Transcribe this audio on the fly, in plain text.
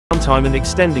time and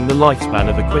extending the lifespan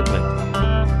of equipment.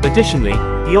 Additionally,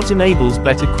 IoT enables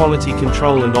better quality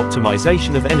control and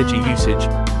optimization of energy usage,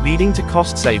 leading to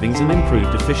cost savings and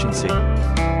improved efficiency.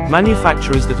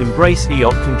 Manufacturers that embrace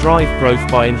IoT can drive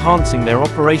growth by enhancing their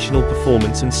operational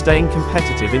performance and staying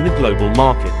competitive in the global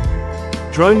market.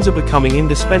 Drones are becoming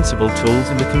indispensable tools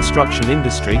in the construction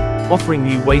industry, offering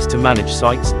new ways to manage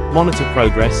sites, monitor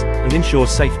progress, and ensure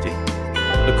safety.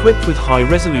 Equipped with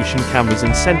high-resolution cameras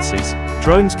and sensors,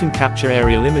 drones can capture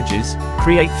aerial images,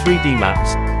 create 3D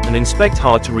maps, and inspect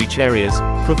hard-to-reach areas,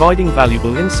 providing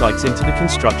valuable insights into the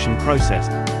construction process.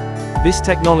 This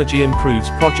technology improves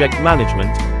project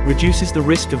management, reduces the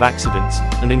risk of accidents,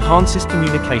 and enhances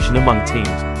communication among teams.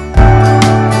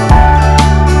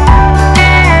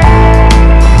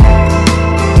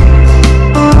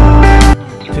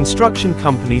 Construction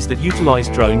companies that utilize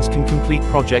drones can complete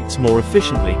projects more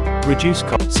efficiently, reduce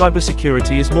costs.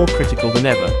 Cybersecurity is more critical than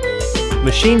ever.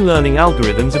 Machine learning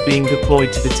algorithms are being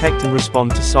deployed to detect and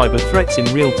respond to cyber threats in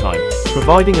real time,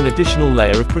 providing an additional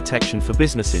layer of protection for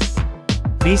businesses.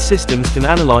 These systems can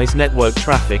analyze network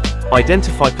traffic,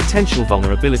 identify potential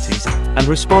vulnerabilities, and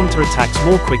respond to attacks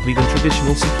more quickly than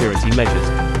traditional security measures.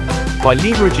 By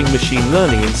leveraging machine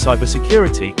learning in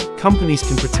cybersecurity, companies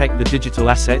can protect the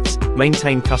digital assets,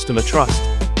 maintain customer trust,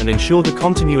 and ensure the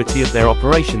continuity of their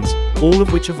operations, all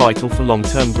of which are vital for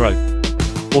long-term growth.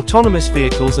 Autonomous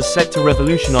vehicles are set to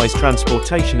revolutionize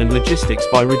transportation and logistics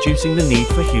by reducing the need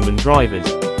for human drivers.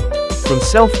 From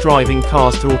self-driving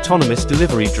cars to autonomous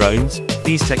delivery drones,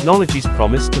 these technologies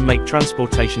promise to make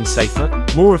transportation safer,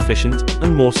 more efficient,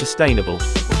 and more sustainable.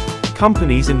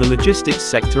 Companies in the logistics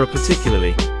sector are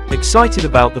particularly excited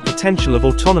about the potential of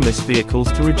autonomous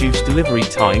vehicles to reduce delivery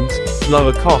times,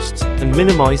 lower costs, and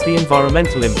minimize the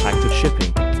environmental impact of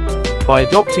shipping. By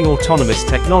adopting autonomous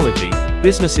technology,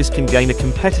 businesses can gain a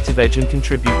competitive edge and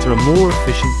contribute to a more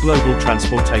efficient global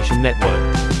transportation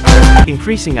network,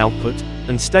 increasing output,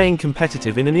 and staying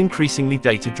competitive in an increasingly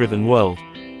data-driven world.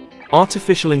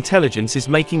 Artificial intelligence is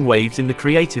making waves in the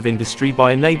creative industry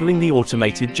by enabling the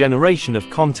automated generation of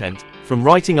content, from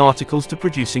writing articles to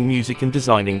producing music and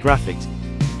designing graphics.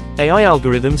 AI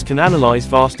algorithms can analyze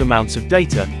vast amounts of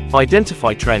data,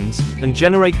 identify trends, and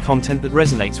generate content that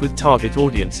resonates with target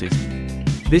audiences.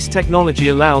 This technology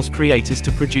allows creators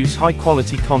to produce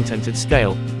high-quality content at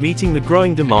scale, meeting the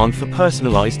growing demand for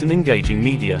personalized and engaging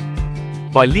media.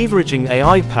 By leveraging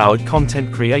AI-powered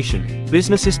content creation,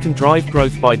 businesses can drive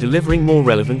growth by delivering more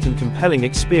relevant and compelling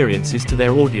experiences to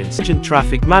their audience. Intelligent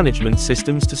traffic management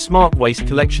systems to smart waste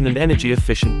collection and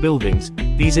energy-efficient buildings,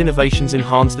 these innovations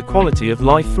enhance the quality of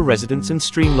life for residents and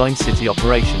streamline city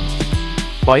operations.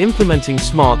 By implementing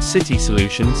smart city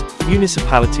solutions,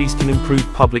 municipalities can improve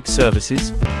public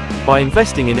services. By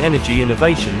investing in energy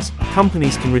innovations,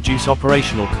 companies can reduce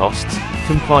operational costs,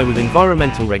 comply with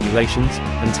environmental regulations,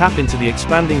 and tap into the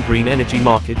expanding green energy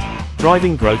market,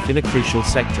 driving growth in a crucial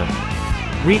sector.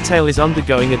 Retail is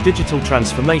undergoing a digital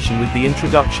transformation with the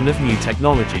introduction of new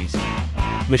technologies.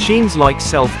 Machines like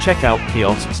self-checkout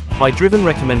kiosks, AI-driven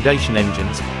recommendation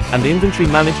engines, and inventory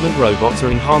management robots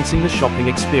are enhancing the shopping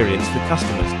experience for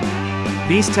customers.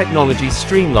 These technologies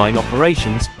streamline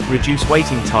operations, reduce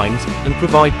waiting times, and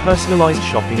provide personalized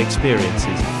shopping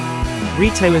experiences.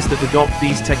 Retailers that adopt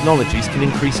these technologies can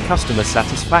increase customer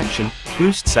satisfaction,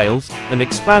 boost sales, and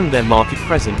expand their market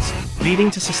presence,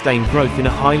 leading to sustained growth in a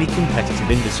highly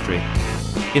competitive industry.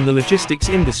 In the logistics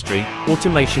industry,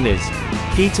 automation is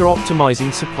key to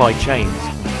optimizing supply chains.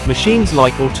 Machines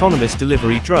like autonomous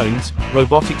delivery drones,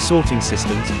 robotic sorting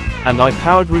systems, and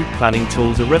AI-powered route planning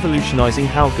tools are revolutionizing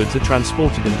how goods are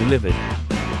transported and delivered.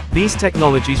 These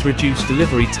technologies reduce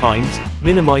delivery times,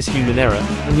 minimize human error,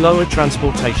 and lower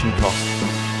transportation costs.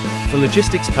 For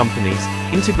logistics companies,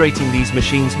 integrating these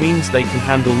machines means they can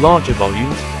handle larger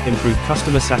volumes, improve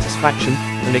customer satisfaction,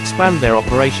 and expand their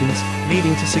operations,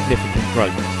 leading to significant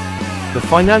growth. The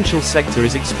financial sector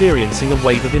is experiencing a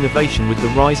wave of innovation with the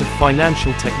rise of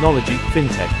financial technology,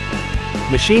 fintech.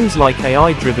 Machines like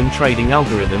AI-driven trading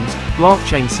algorithms,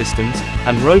 blockchain systems,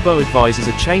 and robo-advisors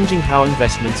are changing how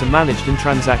investments are managed and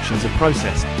transactions are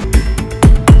processed.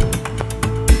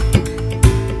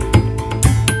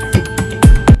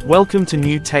 Welcome to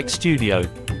New Tech Studio.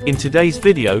 In today's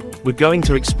video, we're going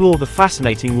to explore the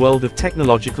fascinating world of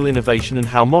technological innovation and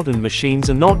how modern machines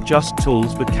are not just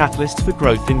tools but catalysts for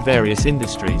growth in various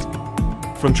industries.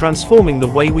 From transforming the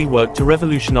way we work to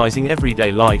revolutionizing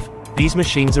everyday life, these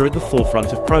machines are at the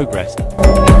forefront of progress.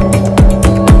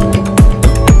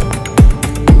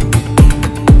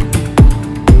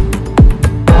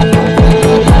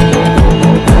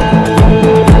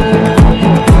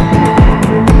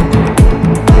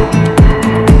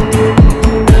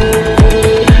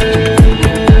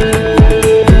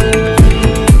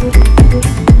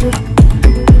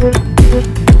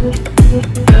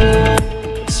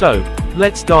 So,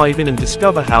 let's dive in and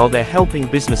discover how they're helping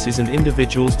businesses and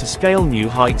individuals to scale new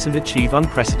heights and achieve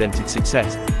unprecedented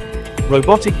success.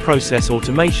 Robotic Process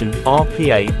Automation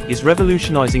 (RPA) is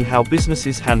revolutionizing how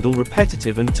businesses handle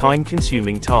repetitive and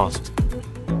time-consuming tasks.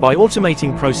 By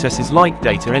automating processes like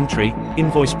data entry,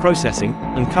 invoice processing,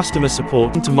 and customer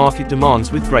support to market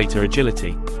demands with greater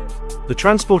agility. The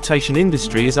transportation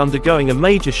industry is undergoing a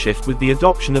major shift with the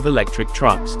adoption of electric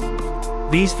trucks.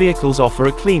 These vehicles offer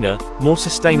a cleaner, more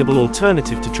sustainable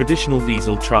alternative to traditional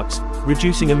diesel trucks,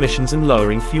 reducing emissions and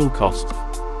lowering fuel costs.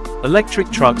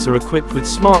 Electric trucks are equipped with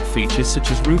smart features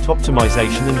such as route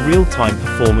optimization and real-time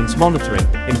performance monitoring,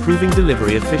 improving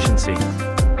delivery efficiency.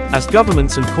 As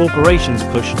governments and corporations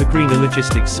push for greener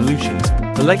logistics solutions,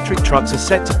 electric trucks are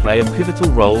set to play a pivotal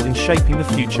role in shaping the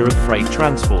future of freight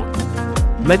transport.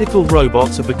 Medical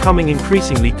robots are becoming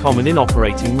increasingly common in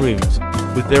operating rooms.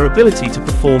 With their ability to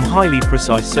perform highly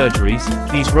precise surgeries,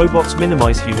 these robots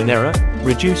minimize human error,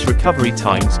 reduce recovery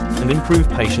times, and improve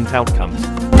patient outcomes.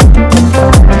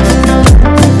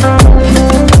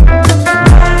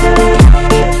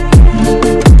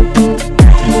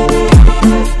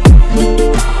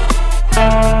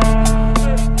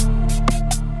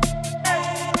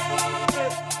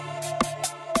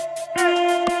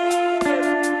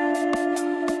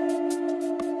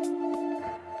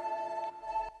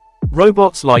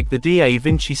 Robots like the Da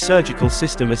Vinci surgical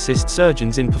system assist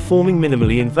surgeons in performing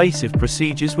minimally invasive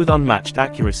procedures with unmatched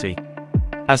accuracy.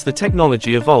 As the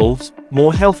technology evolves,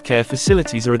 more healthcare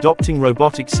facilities are adopting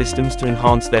robotic systems to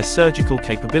enhance their surgical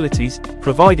capabilities,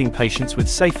 providing patients with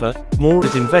safer, more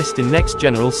invest in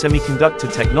next-generation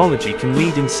semiconductor technology can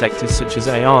lead in sectors such as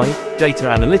AI, data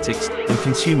analytics, and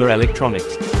consumer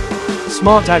electronics.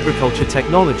 Smart agriculture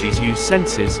technologies use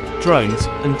sensors, drones,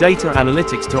 and data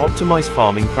analytics to optimize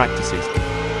farming practices.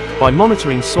 By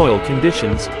monitoring soil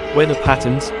conditions, weather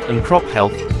patterns, and crop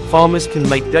health, farmers can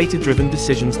make data-driven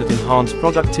decisions that enhance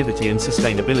productivity and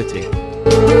sustainability.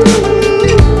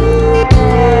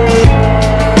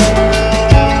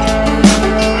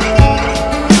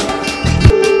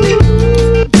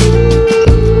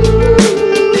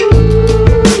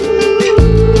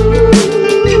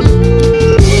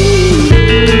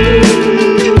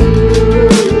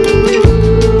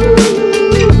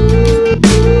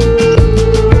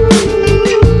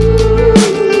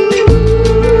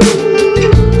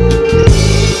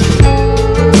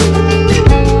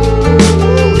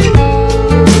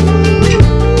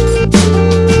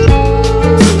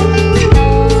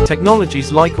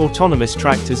 Technologies like autonomous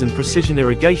tractors and precision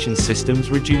irrigation systems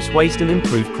reduce waste and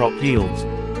improve crop yields.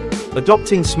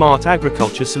 Adopting smart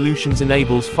agriculture solutions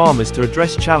enables farmers to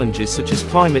address challenges such as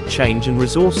climate change and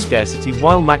resource scarcity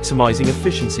while maximizing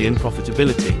efficiency and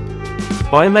profitability.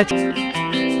 Biometric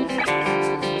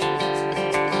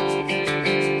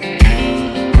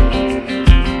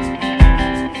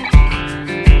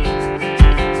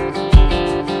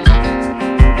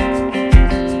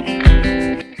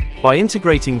By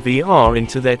integrating VR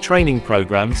into their training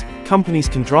programs, companies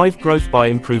can drive growth by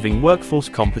improving workforce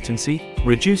competency,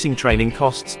 reducing training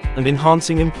costs, and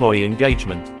enhancing employee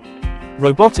engagement.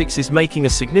 Robotics is making a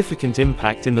significant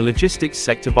impact in the logistics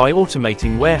sector by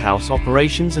automating warehouse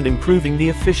operations and improving the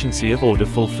efficiency of order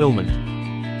fulfillment.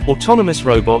 Autonomous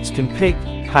robots can pick,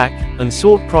 pack, and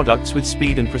sort products with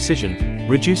speed and precision,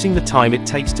 reducing the time it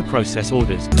takes to process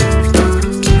orders.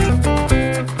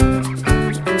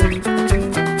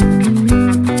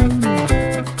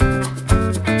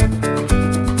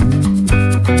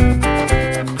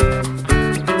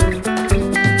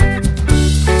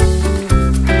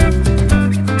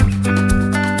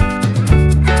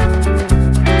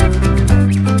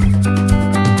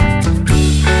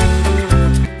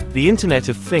 The Internet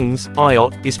of Things,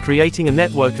 IoT, is creating a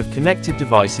network of connected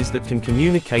devices that can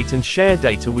communicate and share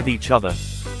data with each other.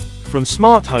 From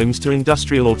smart homes to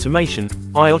industrial automation,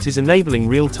 IoT is enabling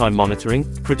real-time monitoring,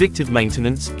 predictive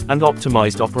maintenance, and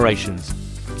optimized operations.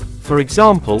 For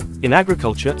example, in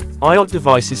agriculture, IoT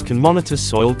devices can monitor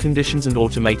soil conditions and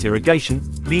automate irrigation,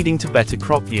 leading to better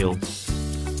crop yields.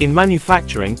 In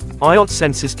manufacturing, IoT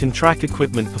sensors can track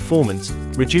equipment performance,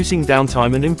 reducing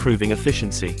downtime and improving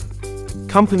efficiency.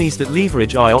 Companies that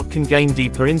leverage IoT can gain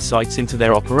deeper insights into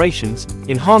their operations,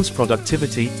 enhance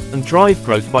productivity, and drive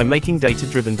growth by making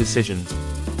data-driven decisions.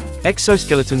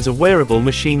 Exoskeletons are wearable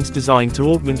machines designed to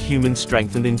augment human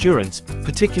strength and endurance,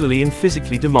 particularly in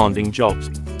physically demanding jobs.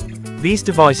 These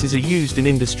devices are used in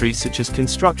industries such as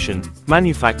construction,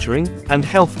 manufacturing, and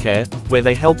healthcare, where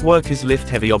they help workers lift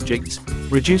heavy objects,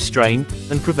 reduce strain,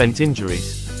 and prevent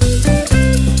injuries.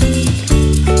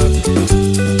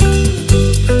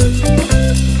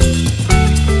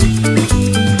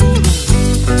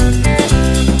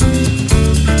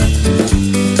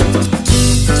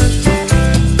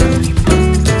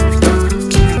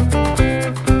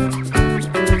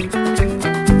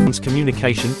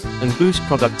 simplification, and boost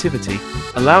productivity,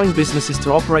 allowing businesses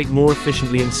to operate more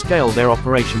efficiently and scale their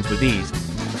operations with ease.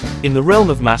 In the realm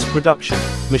of mass production,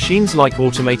 machines like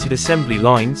automated assembly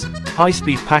lines,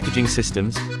 high-speed packaging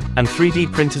systems, and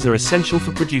 3D printers are essential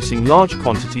for producing large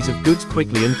quantities of goods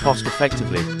quickly and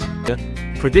cost-effectively,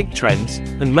 predict trends,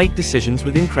 and make decisions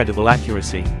with incredible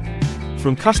accuracy.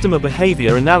 From customer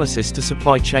behavior analysis to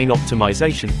supply chain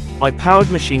optimization, AI-powered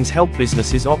machines help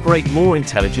businesses operate more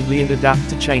intelligently and adapt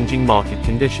to changing market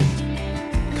conditions.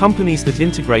 Companies that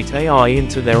integrate AI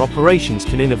into their operations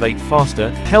can innovate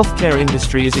faster. Healthcare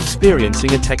industry is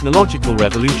experiencing a technological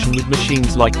revolution with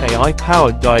machines like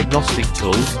AI-powered diagnostic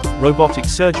tools, robotic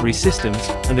surgery systems,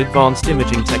 and advanced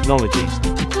imaging technologies.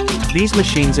 These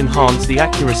machines enhance the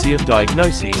accuracy of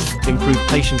diagnoses, improve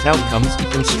patient outcomes,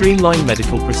 and streamline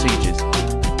medical procedures.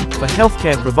 For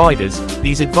healthcare providers,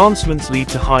 these advancements lead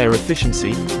to higher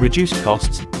efficiency, reduced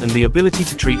costs, and the ability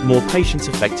to treat more patients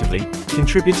effectively,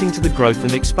 contributing to the growth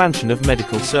and expansion of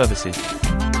medical services.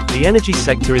 The energy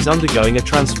sector is undergoing a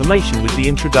transformation with the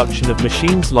introduction of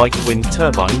machines like wind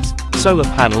turbines, solar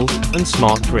panels, and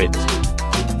smart grids.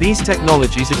 These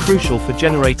technologies are crucial for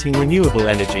generating renewable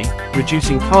energy,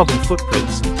 reducing carbon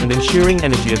footprints, and ensuring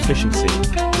energy efficiency.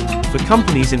 For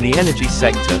companies in the energy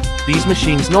sector, these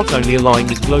machines not only align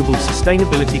with global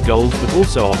sustainability goals but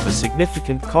also offer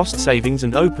significant cost savings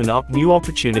and open up new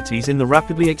opportunities in the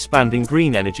rapidly expanding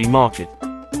green energy market.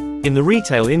 In the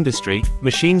retail industry,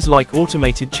 machines like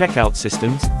automated checkout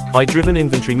systems, AI-driven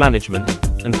inventory management,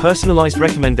 and personalized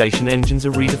recommendation engines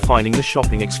are redefining the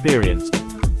shopping experience.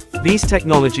 These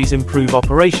technologies improve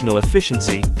operational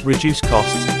efficiency, reduce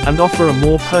costs, and offer a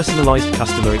more personalized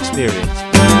customer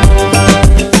experience.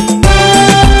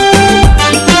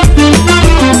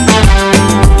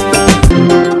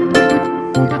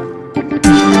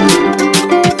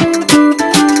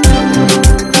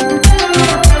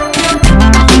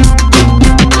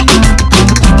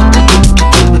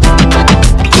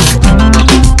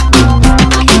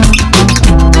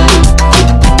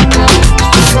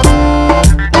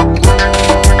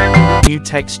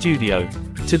 Tech Studio.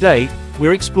 Today,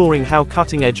 we're exploring how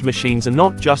cutting-edge machines are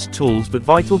not just tools but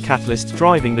vital catalysts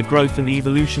driving the growth and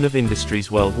evolution of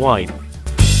industries worldwide.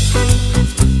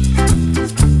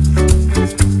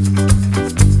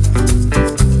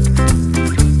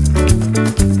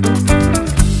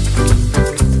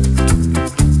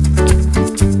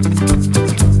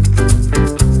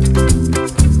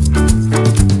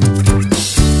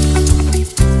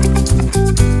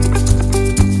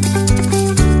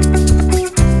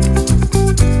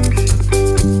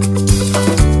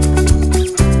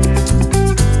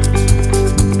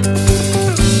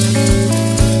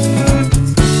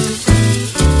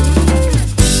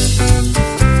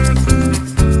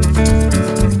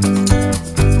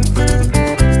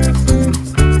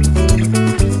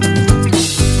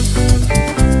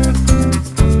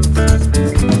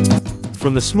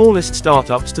 From the smallest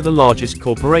startups to the largest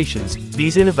corporations,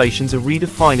 these innovations are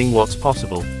redefining what's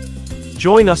possible.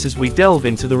 Join us as we delve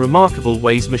into the remarkable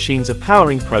ways machines are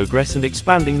powering progress and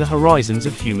expanding the horizons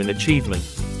of human achievement.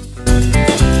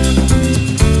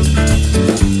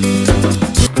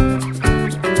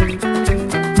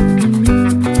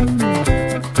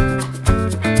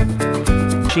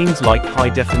 Machines like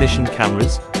high-definition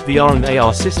cameras, VR and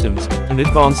AR systems, and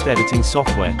advanced editing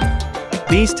software.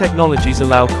 These technologies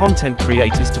allow content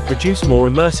creators to produce more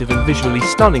immersive and visually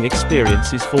stunning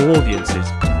experiences for audiences,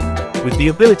 with the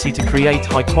ability to create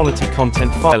high-quality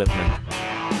content development.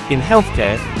 In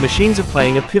healthcare, machines are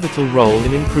playing a pivotal role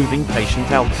in improving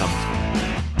patient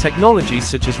outcomes. Technologies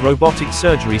such as robotic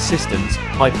surgery systems,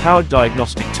 high-powered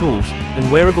diagnostic tools,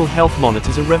 and wearable health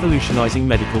monitors are revolutionizing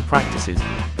medical practices.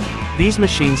 These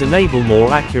machines enable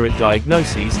more accurate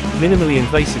diagnoses, minimally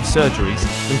invasive surgeries,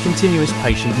 and continuous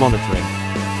patient monitoring.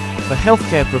 For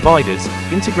healthcare providers,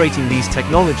 integrating these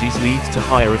technologies leads to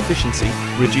higher efficiency,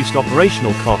 reduced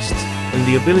operational costs, and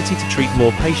the ability to treat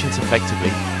more patients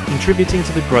effectively, contributing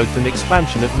to the growth and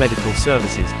expansion of medical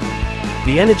services.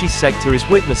 The energy sector is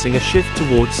witnessing a shift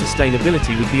towards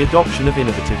sustainability with the adoption of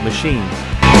innovative machines.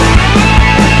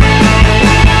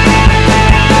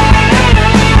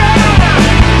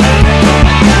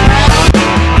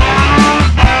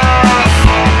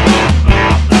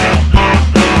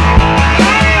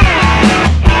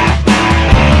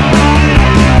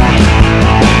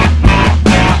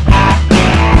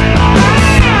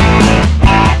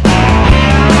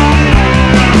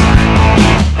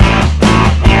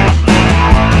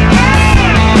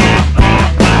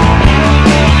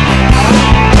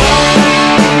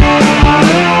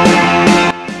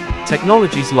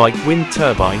 Technologies like wind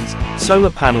turbines, solar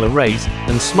panel arrays,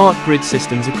 and smart grid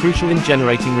systems are crucial in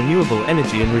generating renewable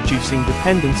energy and reducing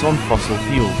dependence on fossil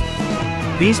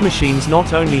fuels. These machines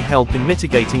not only help in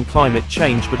mitigating climate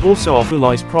change but also offer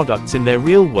realized products in their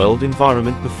real-world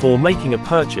environment before making a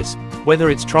purchase, whether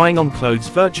it's trying on clothes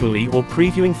virtually or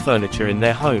previewing furniture in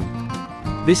their home.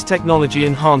 This technology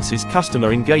enhances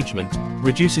customer engagement,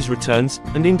 reduces returns,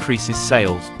 and increases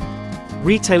sales.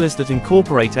 Retailers that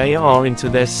incorporate AR into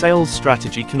their sales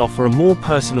strategy can offer a more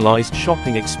personalized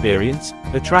shopping experience,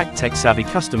 attract tech-savvy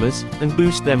customers, and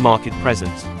boost their market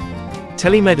presence.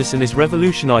 Telemedicine is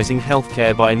revolutionizing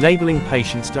healthcare by enabling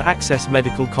patients to access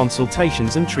medical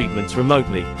consultations and treatments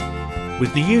remotely.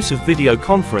 With the use of video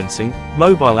conferencing,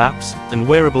 mobile apps, and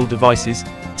wearable devices,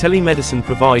 telemedicine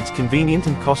provides convenient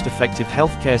and cost-effective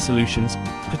healthcare solutions,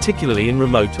 particularly in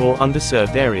remote or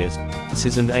underserved areas.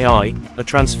 Devices and AI are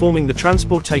transforming the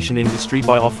transportation industry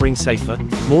by offering safer,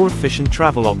 more efficient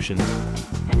travel options.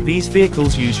 These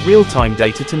vehicles use real-time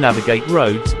data to navigate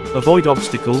roads, avoid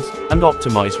obstacles, and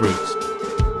optimize routes.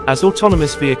 As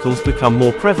autonomous vehicles become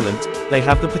more prevalent, they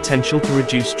have the potential to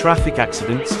reduce traffic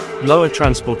accidents, lower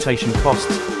transportation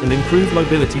costs, and improve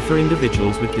mobility for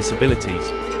individuals with disabilities.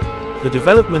 The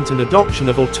development and adoption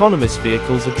of autonomous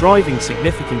vehicles are driving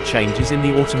significant changes in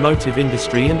the automotive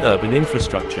industry and urban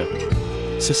infrastructure.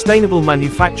 Sustainable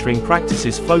manufacturing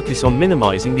practices focus on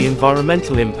minimizing the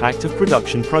environmental impact of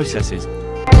production processes.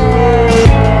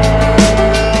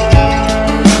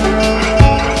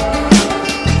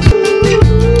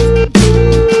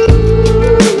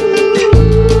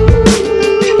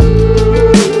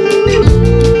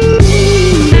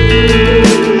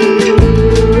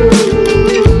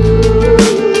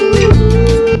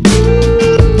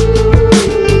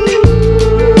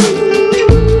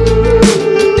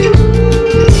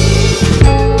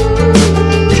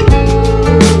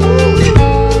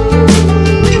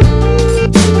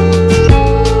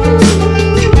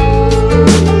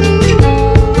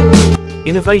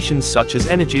 Innovations such as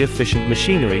energy-efficient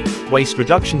machinery, waste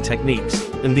reduction techniques,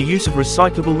 and the use of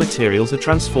recyclable materials are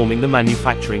transforming the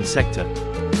manufacturing sector.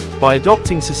 By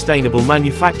adopting sustainable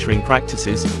manufacturing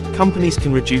practices, companies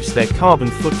can reduce their carbon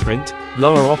footprint,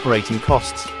 lower operating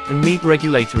costs, and meet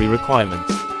regulatory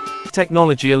requirements.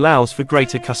 Technology allows for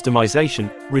greater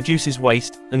customization, reduces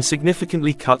waste, and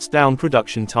significantly cuts down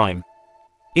production time.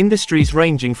 Industries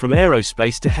ranging from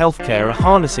aerospace to healthcare are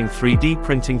harnessing 3D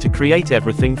printing to create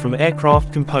everything from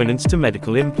aircraft components to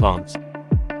medical implants.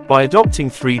 By adopting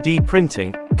 3D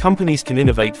printing, companies can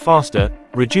innovate faster,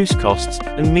 reduce costs,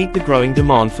 and meet the growing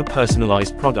demand for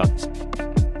personalized products.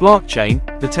 Blockchain,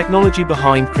 the technology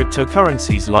behind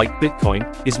cryptocurrencies like Bitcoin,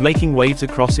 is making waves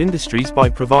across industries by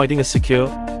providing a secure,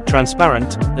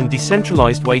 transparent, and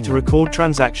decentralized way to record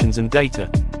transactions and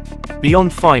data.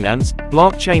 Beyond finance,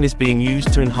 blockchain is being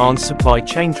used to enhance supply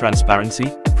chain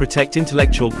transparency, protect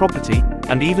intellectual property,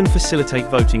 and even facilitate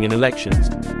voting in elections.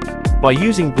 By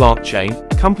using blockchain,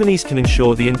 companies can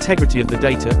ensure the integrity of the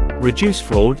data, reduce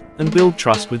fraud, and build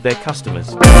trust with their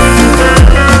customers.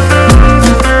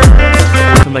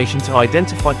 Information to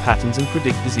identify patterns and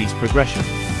predict disease progression.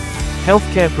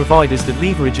 Healthcare providers that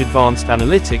leverage advanced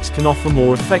analytics can offer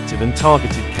more effective and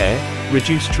targeted care,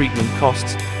 reduce treatment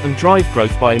costs, and drive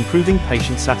growth by improving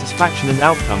patient satisfaction and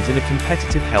outcomes in a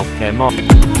competitive healthcare market.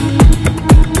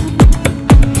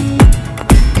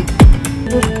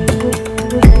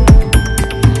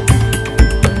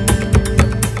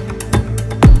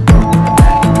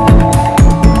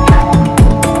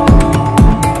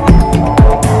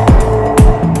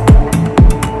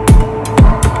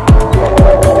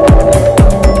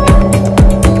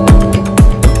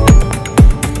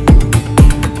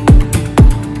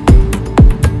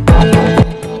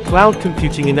 Cloud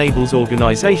computing enables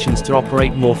organizations to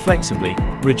operate more flexibly,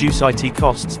 reduce IT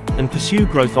costs, and pursue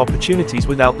growth opportunities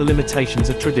without the limitations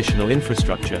of traditional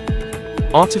infrastructure.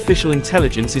 Artificial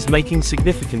intelligence is making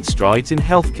significant strides in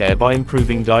healthcare by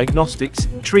improving diagnostics,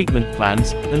 treatment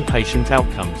plans, and patient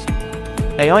outcomes.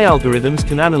 AI algorithms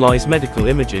can analyze medical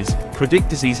images, predict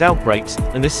disease outbreaks,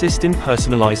 and assist in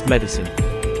personalized medicine.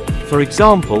 For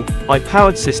example,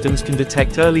 AI-powered systems can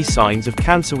detect early signs of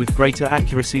cancer with greater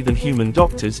accuracy than human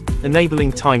doctors,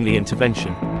 enabling timely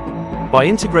intervention. By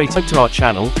integrating to our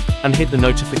channel, and hit the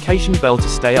notification bell to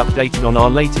stay updated on our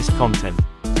latest content.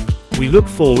 We look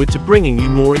forward to bringing you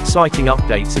more exciting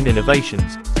updates and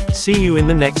innovations. See you in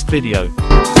the next video.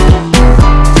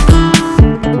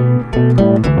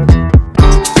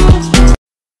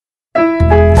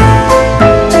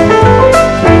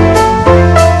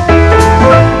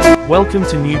 Welcome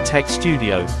to New Tech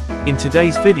Studio. In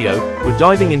today's video, we're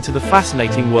diving into the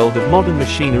fascinating world of modern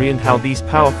machinery and how these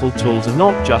powerful tools are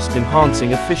not just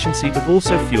enhancing efficiency but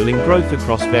also fueling growth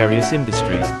across various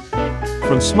industries.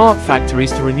 From smart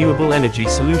factories to renewable energy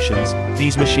solutions,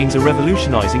 these machines are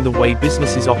revolutionizing the way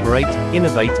businesses operate,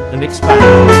 innovate, and expand.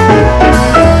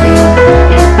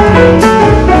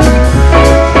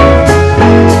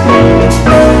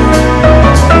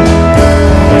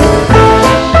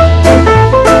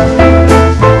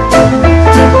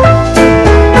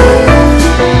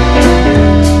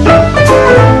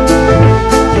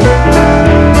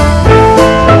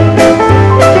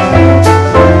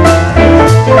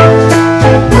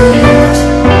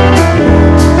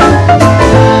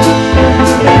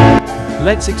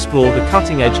 Let's explore the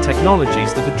cutting-edge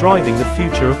technologies that are driving the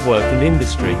future of work and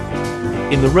industry.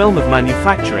 In the realm of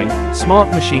manufacturing, smart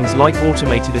machines like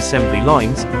automated assembly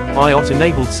lines,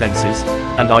 IoT-enabled sensors,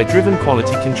 and AI-driven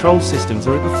quality control systems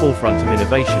are at the forefront of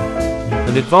innovation.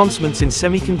 And advancements in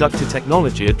semiconductor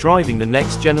technology are driving the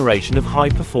next generation of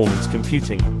high-performance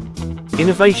computing.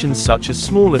 Innovations such as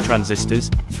smaller transistors,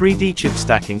 3D chip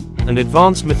stacking, and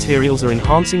advanced materials are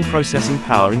enhancing processing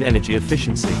power and energy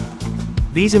efficiency.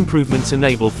 These improvements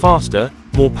enable faster,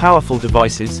 more powerful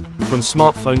devices, from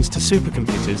smartphones to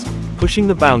supercomputers, pushing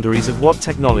the boundaries of what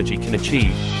technology can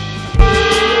achieve.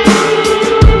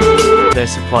 Their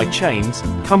supply chains,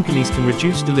 companies can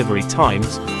reduce delivery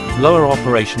times, lower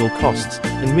operational costs,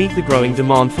 and meet the growing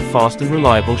demand for fast and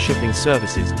reliable shipping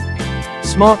services.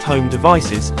 Smart home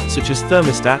devices, such as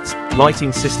thermostats,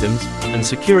 lighting systems, and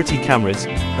security cameras,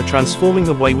 are transforming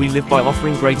the way we live by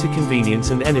offering greater convenience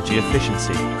and energy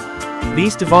efficiency.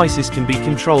 These devices can be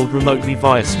controlled remotely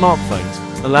via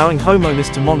smartphones, allowing homeowners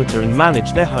to monitor and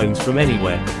manage their homes from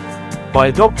anywhere. By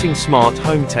adopting smart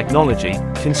home technology,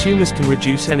 consumers can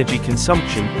reduce energy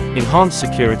consumption, enhance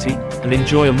security, and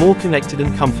enjoy a more connected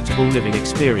and comfortable living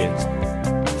experience.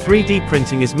 3D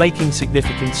printing is making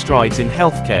significant strides in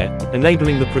healthcare,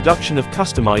 enabling the production of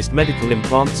customized medical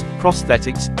implants,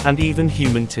 prosthetics, and even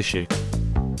human tissue.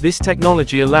 This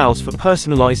technology allows for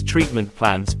personalized treatment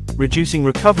plans, reducing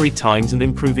recovery times and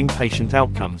improving patient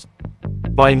outcomes.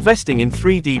 By investing in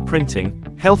 3D printing,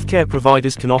 healthcare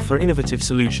providers can offer innovative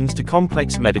solutions to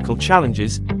complex medical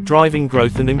challenges, driving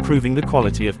growth and improving the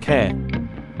quality of care.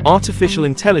 Artificial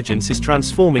intelligence is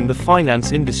transforming the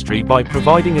finance industry by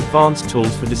providing advanced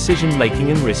tools for decision-making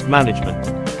and risk management.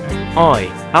 AI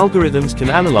algorithms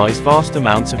can analyze vast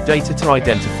amounts of data to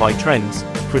identify trends,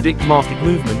 predict market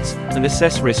movements, and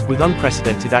assess risk with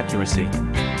unprecedented accuracy.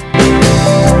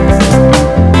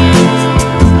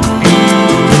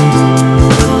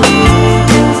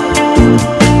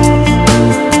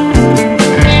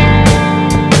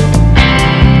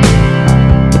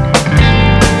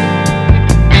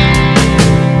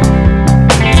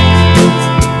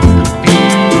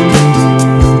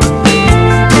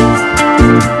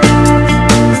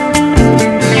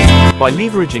 By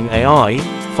leveraging AI,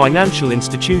 financial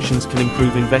institutions can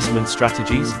improve investment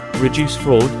strategies, reduce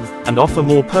fraud, and offer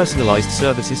more personalized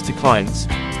services to clients,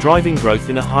 driving growth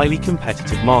in a highly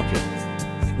competitive market.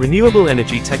 Renewable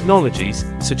energy technologies,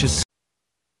 such as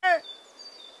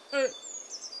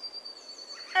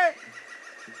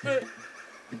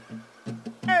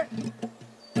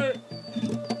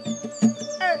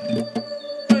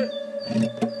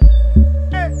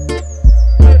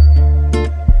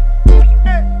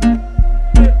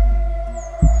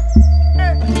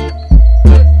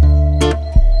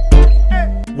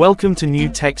Welcome to New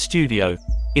Tech Studio.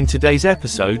 In today's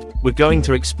episode, we're going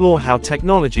to explore how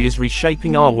technology is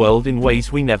reshaping our world in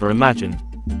ways we never imagined.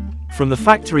 From the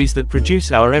factories that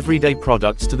produce our everyday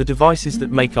products to the devices that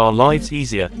make our lives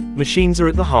easier, machines are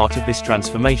at the heart of this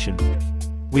transformation.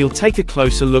 We'll take a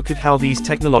closer look at how these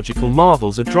technological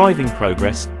marvels are driving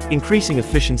progress, increasing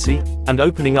efficiency, and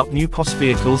opening up new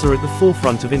vehicles are at the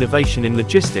forefront of innovation in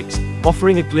logistics,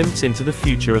 offering a glimpse into the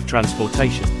future of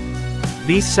transportation.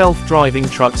 These self-driving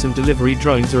trucks and delivery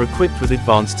drones are equipped with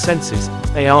advanced sensors,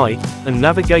 AI, and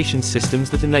navigation systems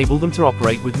that enable them to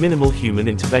operate with minimal human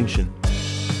intervention.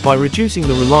 By reducing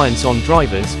the reliance on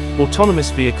drivers, autonomous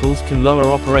vehicles can lower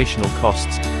operational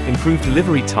costs, improve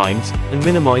delivery times, and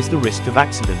minimize the risk of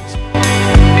accidents.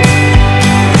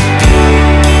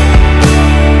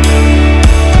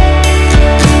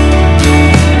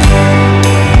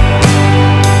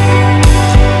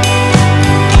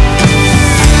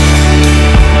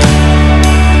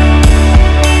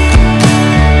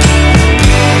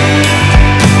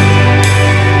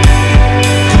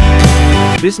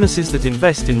 Businesses that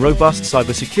invest in robust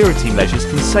cybersecurity measures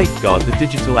can safeguard the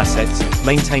digital assets,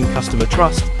 maintain customer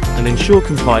trust, and ensure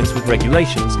compliance with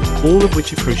regulations, all of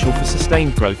which are crucial for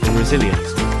sustained growth and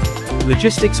resilience.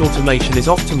 Logistics automation is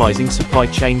optimizing supply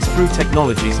chains through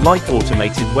technologies like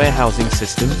automated warehousing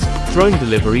systems, drone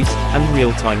deliveries, and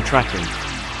real-time tracking.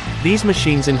 These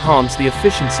machines enhance the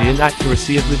efficiency and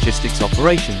accuracy of logistics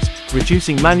operations,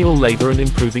 reducing manual labor and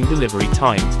improving delivery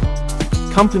times.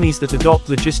 Companies that adopt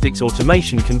logistics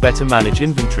automation can better manage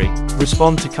inventory,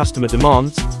 respond to customer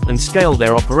demands, and scale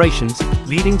their operations,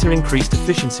 leading to increased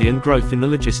efficiency and growth in the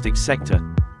logistics sector.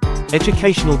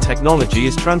 Educational technology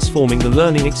is transforming the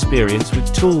learning experience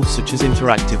with tools such as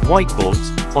interactive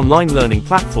whiteboards, online learning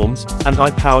platforms, and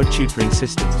AI-powered tutoring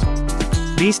systems.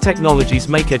 These technologies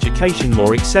make education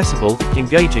more accessible,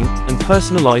 engaging, and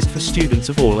personalized for students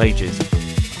of all ages.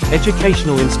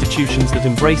 Educational institutions that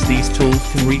embrace these tools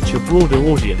can reach a broader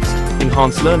audience,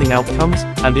 enhance learning outcomes,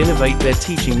 and innovate their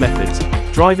teaching methods,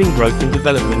 driving growth and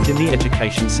development in the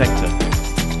education sector.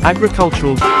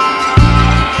 Agricultural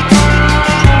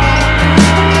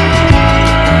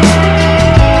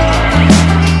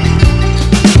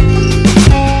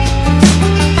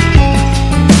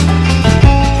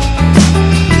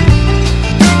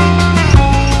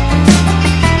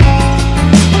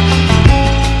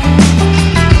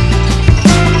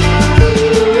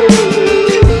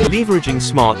Leveraging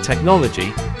smart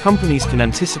technology, companies can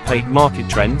anticipate market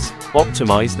trends,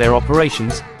 optimize their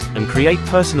operations, and create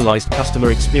personalized customer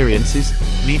experiences,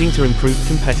 leading to improved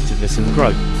competitiveness and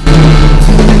growth.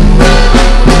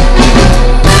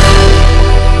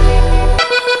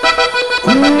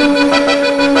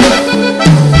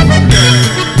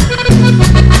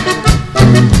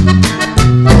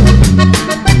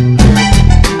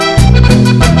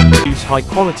 Produce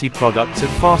high-quality products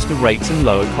at faster rates and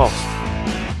lower cost.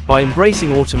 By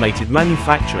embracing automated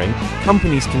manufacturing,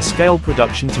 companies can scale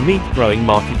production to meet growing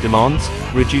market demands,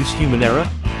 reduce human error,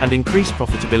 and increase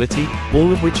profitability,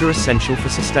 all of which are essential for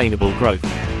sustainable growth.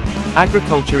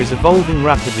 Agriculture is evolving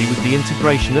rapidly with the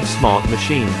integration of smart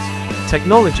machines.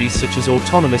 Technologies such as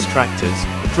autonomous tractors,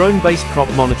 drone-based crop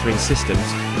monitoring systems,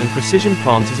 and precision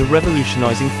planters are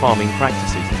revolutionizing farming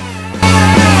practices.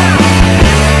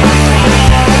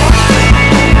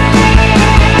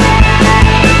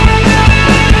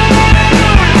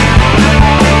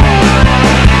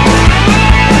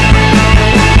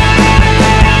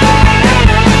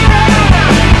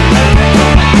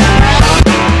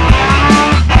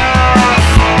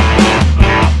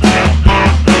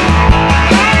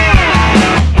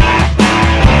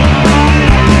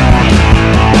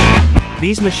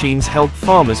 These machines help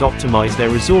farmers optimize their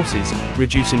resources,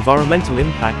 reduce environmental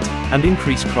impact, and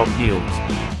increase crop yields.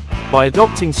 By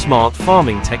adopting smart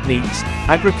farming techniques,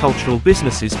 agricultural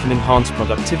businesses can enhance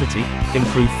productivity,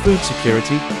 improve food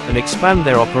security, and expand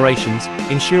their operations,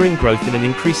 ensuring growth in an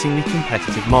increasingly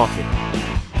competitive market.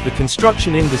 The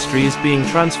construction industry is being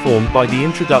transformed by the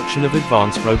introduction of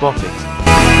advanced robotics.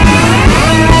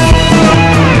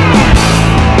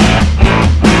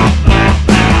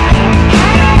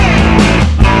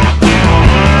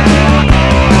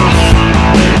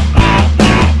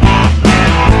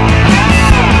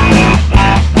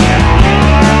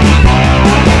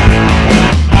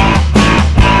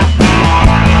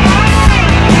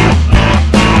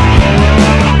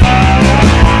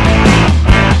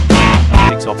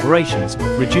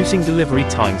 Reducing delivery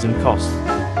times and cost.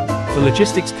 For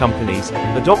logistics companies,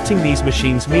 adopting these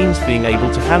machines means being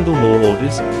able to handle more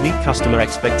orders, meet customer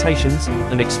expectations,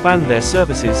 and expand their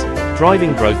services,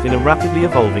 driving growth in a rapidly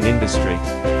evolving industry.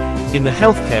 In the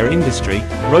healthcare industry,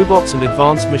 robots and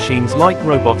advanced machines like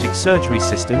robotic surgery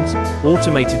systems,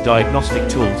 automated diagnostic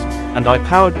tools, and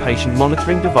AI-powered patient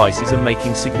monitoring devices are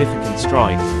making significant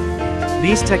strides.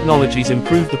 These technologies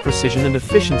improve the precision and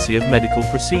efficiency of medical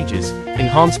procedures,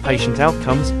 enhance patient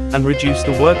outcomes, and reduce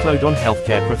the workload on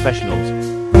healthcare professionals.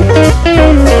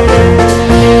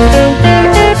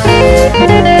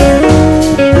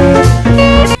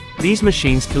 These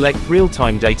machines collect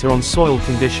real-time data on soil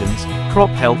conditions, crop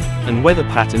health, and weather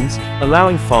patterns,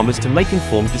 allowing farmers to make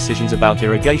informed decisions about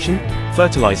irrigation,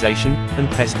 fertilization, and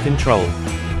pest control.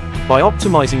 By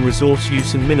optimizing resource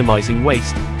use and minimizing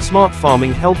waste, smart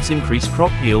farming helps increase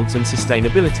crop yields and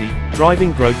sustainability,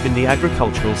 driving growth in the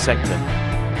agricultural sector.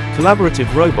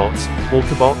 Collaborative robots, or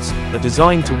cobots, are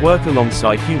designed to work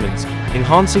alongside humans,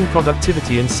 enhancing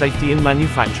productivity and safety in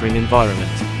manufacturing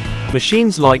environments.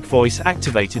 Machines like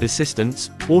voice-activated assistants,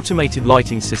 automated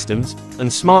lighting systems,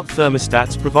 and smart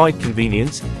thermostats provide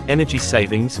convenience, energy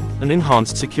savings, and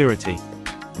enhanced security.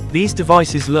 These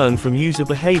devices learn from user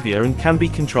behavior and can be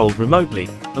controlled remotely,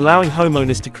 allowing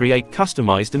homeowners to create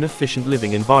customized and efficient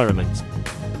living environments.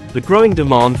 The growing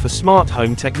demand for smart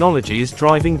home technology is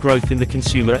driving growth in the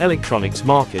consumer electronics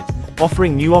market,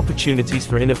 offering new opportunities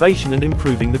for innovation and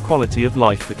improving the quality of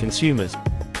life for consumers.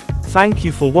 Thank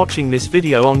you for watching this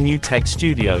video on New Tech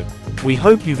Studio. We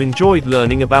hope you've enjoyed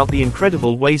learning about the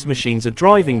incredible ways machines are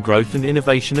driving growth and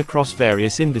innovation across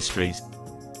various industries.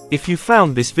 If you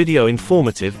found this video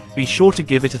informative, be sure to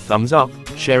give it a thumbs up,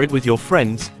 share it with your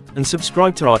friends, and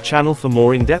subscribe to our channel for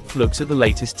more in-depth looks at the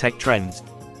latest tech trends.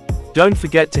 Don't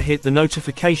forget to hit the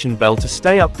notification bell to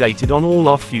stay updated on all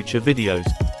our future videos.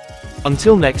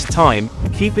 Until next time,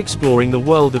 keep exploring the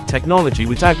world of technology.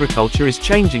 With agriculture is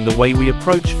changing the way we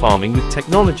approach farming with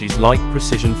technologies like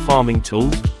precision farming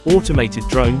tools, automated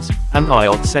drones, and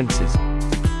IoT sensors.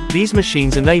 These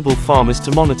machines enable farmers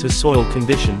to monitor soil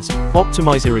conditions,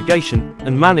 optimize irrigation,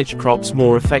 and manage crops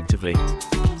more effectively.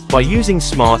 By using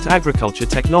smart agriculture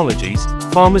technologies,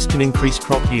 farmers can increase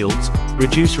crop yields,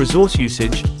 reduce resource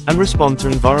usage, and respond to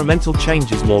environmental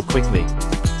changes more quickly.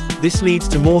 This leads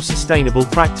to more sustainable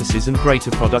practices and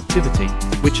greater productivity,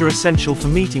 which are essential for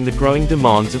meeting the growing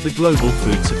demands of the global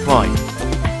food supply.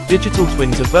 Digital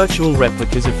twins are virtual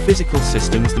replicas of physical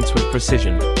systems with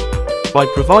precision. By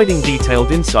providing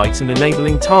detailed insights and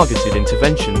enabling targeted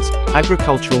interventions,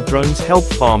 agricultural drones help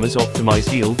farmers optimize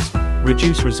yields,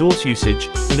 reduce resource usage,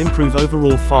 and improve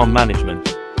overall farm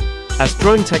management. As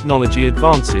drone technology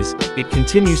advances, it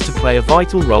continues to play a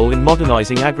vital role in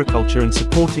modernizing agriculture and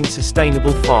supporting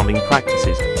sustainable farming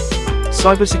practices.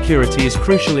 Cybersecurity is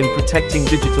crucial in protecting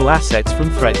digital assets from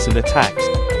threats and attacks.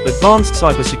 Advanced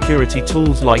cybersecurity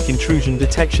tools like intrusion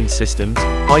detection systems,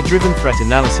 AI-driven threat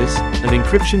analysis, and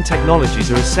encryption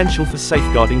technologies are essential for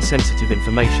safeguarding sensitive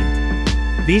information.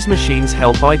 These machines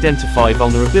help identify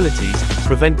vulnerabilities,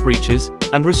 prevent breaches,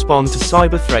 and respond to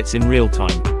cyber threats in real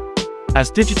time.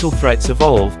 As digital threats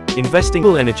evolve, investing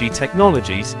in energy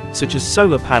technologies, such as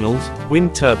solar panels,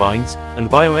 wind turbines, and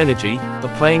bioenergy,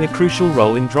 are playing a crucial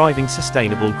role in driving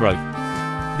sustainable growth.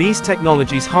 These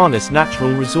technologies harness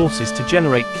natural resources to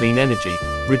generate clean energy,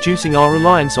 reducing our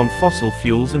reliance on fossil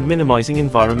fuels and minimizing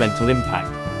environmental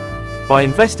impact. By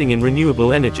investing in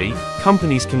renewable energy,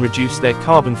 companies can reduce their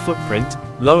carbon footprint,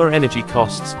 lower energy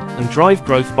costs, and drive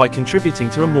growth by contributing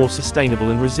to a more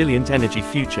sustainable and resilient energy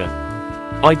future.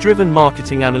 AI-driven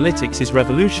marketing analytics is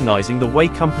revolutionizing the way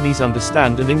companies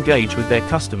understand and engage with their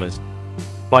customers.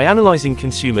 By analyzing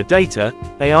consumer data,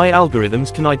 AI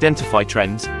algorithms can identify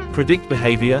trends, predict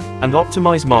behavior, and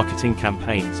optimize marketing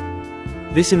campaigns.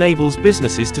 This enables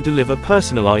businesses to deliver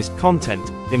personalized content,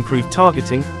 improve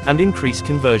targeting, and increase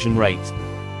conversion rates.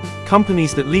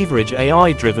 Companies that leverage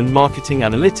AI-driven marketing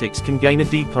analytics can gain a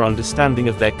deeper understanding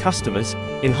of their customers,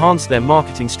 enhance their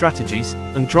marketing strategies,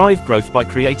 and drive growth by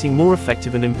creating more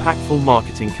effective and impactful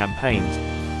marketing campaigns.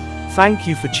 Thank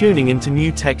you for tuning into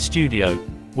New Tech Studio.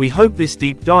 We hope this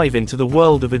deep dive into the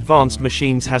world of advanced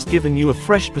machines has given you a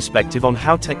fresh perspective on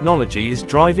how technology is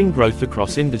driving growth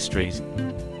across industries.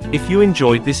 If you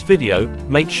enjoyed this video,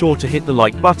 make sure to hit the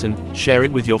like button, share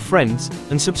it with your friends,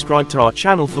 and subscribe to our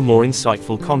channel for more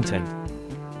insightful content.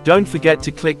 Don't forget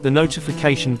to click the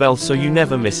notification bell so you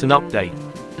never miss an update.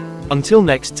 Until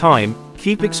next time,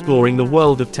 keep exploring the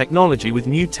world of technology with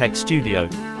New Tech Studio.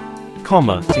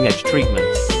 Cutting-edge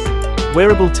treatments.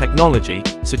 Wearable technology,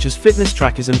 such as fitness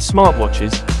trackers and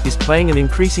smartwatches, is playing an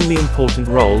increasingly important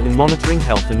role in monitoring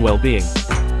health and well-being.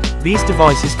 These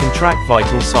devices can track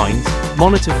vital signs,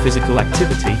 monitor physical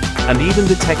activity, and even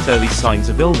detect early signs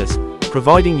of illness,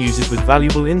 providing users with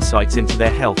valuable insights into their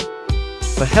health.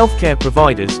 For healthcare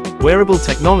providers, wearable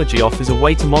technology offers a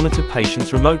way to monitor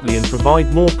patients remotely and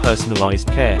provide more personalized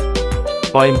care.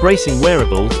 By embracing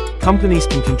wearables, companies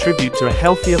can contribute to a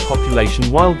healthier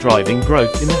population while driving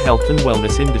growth in the health and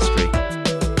wellness industry.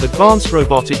 Advanced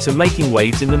robotics are making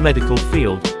waves in the medical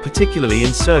field, particularly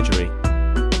in surgery.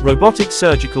 Robotic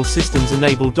surgical systems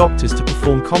enable doctors to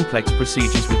perform complex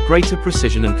procedures with greater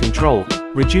precision and control,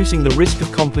 reducing the risk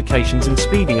of complications and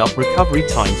speeding up recovery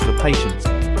times for patients.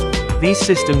 These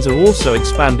systems are also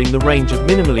expanding the range of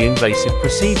minimally invasive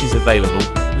procedures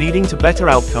available, leading to better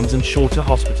outcomes and shorter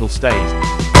hospital stays.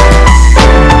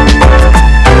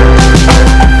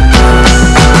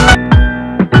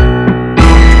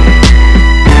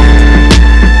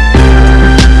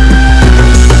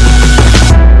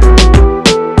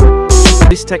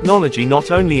 This technology not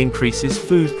only increases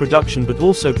food production but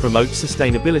also promotes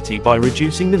sustainability by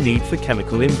reducing the need for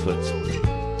chemical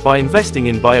inputs. By investing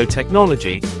in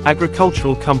biotechnology,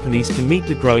 agricultural companies can meet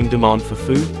the growing demand for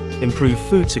food, improve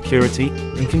food security,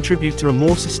 and contribute to a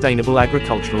more sustainable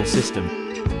agricultural system.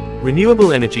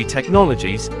 Renewable energy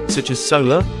technologies, such as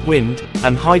solar, wind,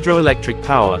 and hydroelectric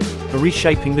power, are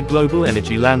reshaping the global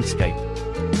energy landscape.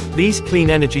 These clean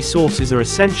energy sources are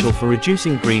essential for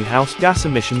reducing greenhouse gas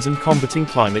emissions and combating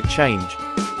climate change.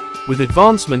 With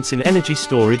advancements in energy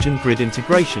storage and grid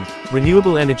integration,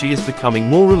 renewable energy is becoming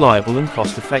more reliable and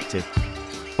cost-effective.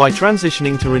 By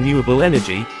transitioning to renewable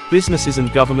energy, businesses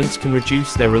and governments can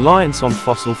reduce their reliance on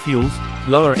fossil fuels,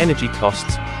 lower energy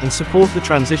costs, and support the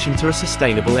transition to a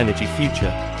sustainable energy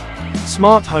future.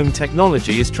 Smart home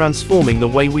technology is transforming the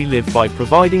way we live by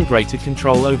providing greater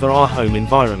control over our home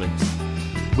environment.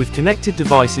 With connected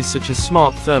devices such as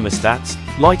smart thermostats,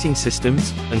 lighting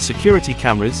systems, and security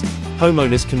cameras,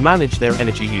 homeowners can manage their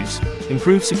energy use,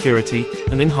 improve security,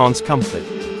 and enhance comfort.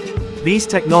 These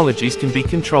technologies can be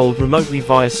controlled remotely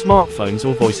via smartphones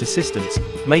or voice assistants,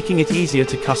 making it easier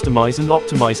to customize and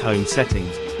optimize home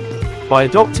settings. By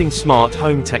adopting smart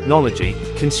home technology,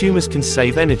 consumers can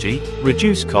save energy,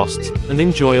 reduce costs, and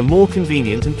enjoy a more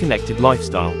convenient and connected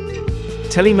lifestyle.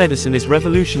 Telemedicine is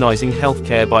revolutionizing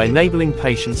healthcare by enabling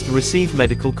patients to receive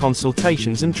medical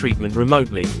consultations and treatment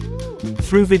remotely.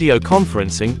 Through video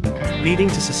conferencing, leading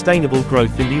to sustainable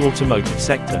growth in the automotive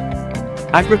sector.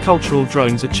 Agricultural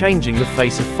drones are changing the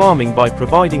face of farming by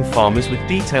providing farmers with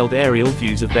detailed aerial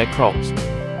views of their crops.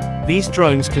 These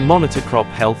drones can monitor crop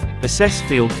health, assess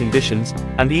field conditions,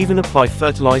 and even apply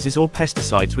fertilizers or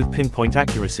pesticides with pinpoint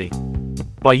accuracy.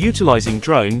 By utilizing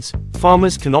drones,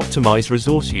 farmers can optimize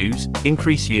resource use,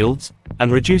 increase yields,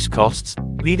 and reduce costs,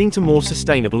 leading to more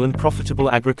sustainable and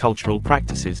profitable agricultural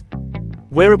practices.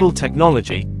 Wearable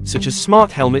technology, such as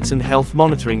smart helmets and health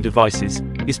monitoring devices,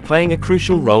 is playing a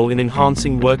crucial role in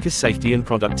enhancing worker safety and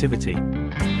productivity.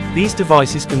 These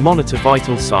devices can monitor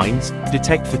vital signs,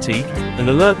 detect fatigue, and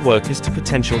alert workers to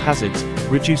potential hazards,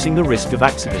 reducing the risk of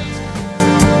accidents.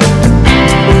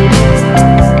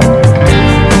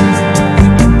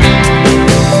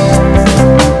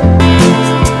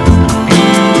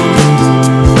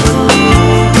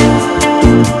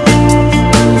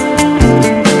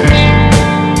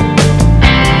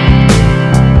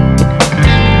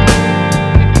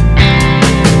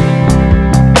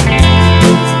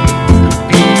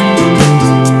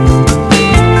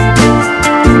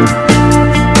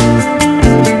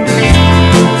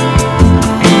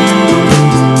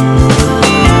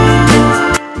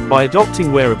 By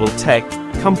adopting wearable tech,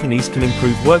 companies can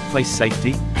improve workplace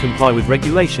safety, comply with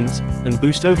regulations, and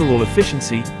boost overall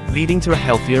efficiency, leading to a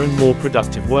healthier and more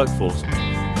productive workforce.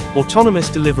 Autonomous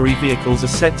delivery vehicles are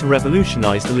set to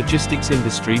revolutionize the logistics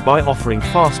industry by offering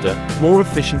faster, more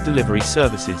efficient delivery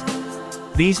services.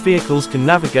 These vehicles can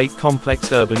navigate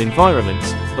complex urban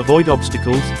environments, avoid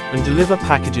obstacles, and deliver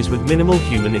packages with minimal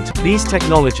human intervention. These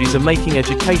technologies are making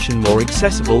education more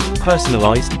accessible,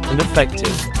 personalized, and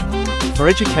effective. For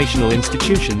educational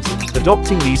institutions,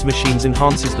 adopting these machines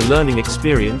enhances the learning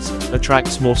experience,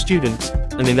 attracts more students,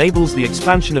 and enables the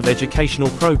expansion of educational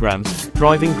programs,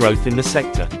 driving growth in the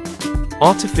sector.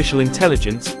 Artificial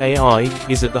intelligence, AI,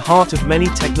 is at the heart of many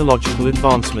technological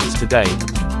advancements today.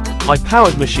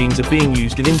 High-powered machines are being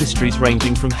used in industries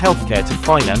ranging from healthcare to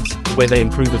finance, where they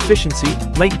improve efficiency,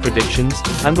 make predictions,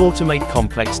 and automate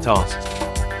complex tasks.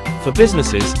 For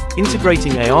businesses,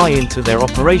 integrating AI into their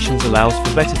operations allows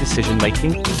for better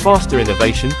decision-making, faster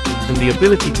innovation, and the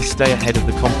ability to stay ahead of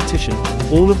the competition,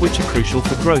 all of which are crucial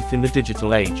for growth in the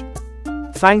digital age.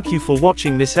 Thank you for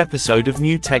watching this episode of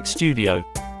New Tech Studio.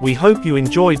 We hope you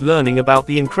enjoyed learning about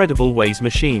the incredible ways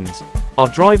machines are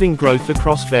driving growth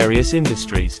across various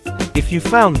industries. If you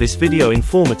found this video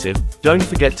informative, don't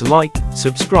forget to like,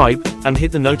 subscribe, and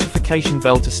hit the notification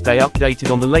bell to stay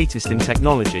updated on the latest in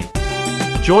technology.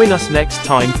 Join us next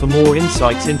time for more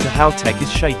insights into how tech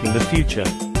is shaping the future.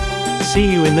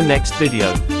 See you in the next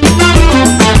video.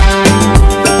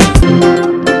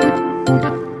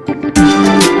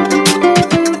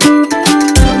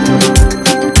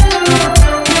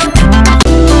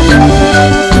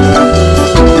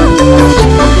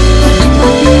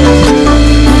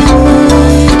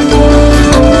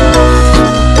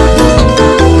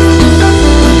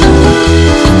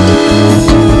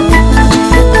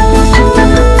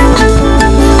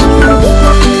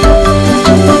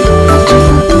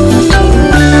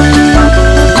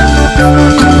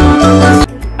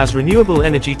 As renewable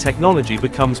energy technology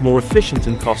becomes more efficient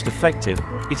and cost-effective,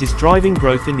 it is driving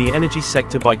growth in the energy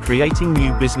sector by creating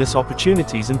new business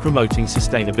opportunities and promoting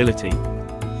sustainability.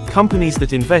 Companies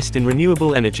that invest in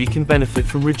renewable energy can benefit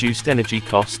from reduced energy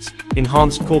costs,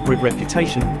 enhanced corporate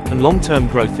reputation, and long-term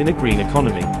growth in a green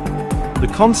economy.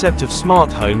 The concept of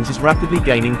smart homes is rapidly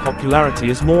gaining popularity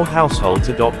as more households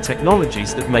adopt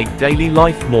technologies that make daily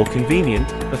life more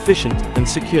convenient, efficient, and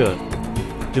secure.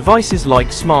 Devices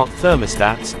like smart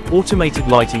thermostats, automated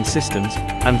lighting systems,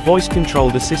 and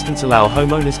voice-controlled assistants allow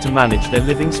homeowners to manage their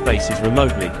living spaces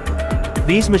remotely.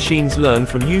 These machines learn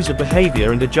from user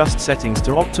behavior and adjust settings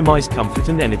to optimize comfort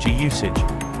and energy usage.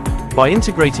 By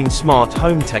integrating smart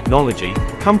home technology,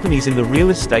 companies in the real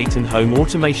estate and home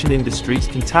automation industries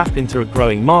can tap into a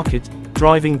growing market,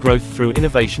 driving growth through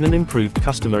innovation and improved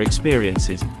customer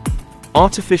experiences.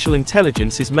 Artificial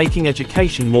intelligence is making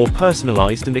education more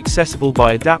personalized and accessible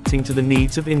by adapting to the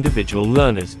needs of individual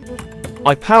learners.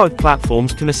 AI-powered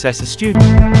platforms can assess a student.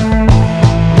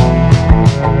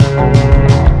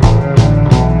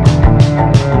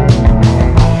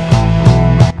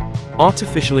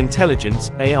 Artificial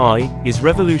intelligence, AI, is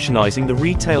revolutionizing the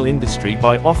retail industry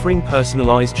by offering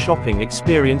personalized shopping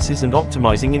experiences and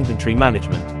optimizing inventory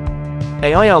management.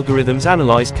 AI algorithms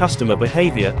analyze customer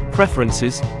behavior,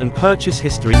 preferences, and purchase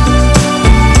history.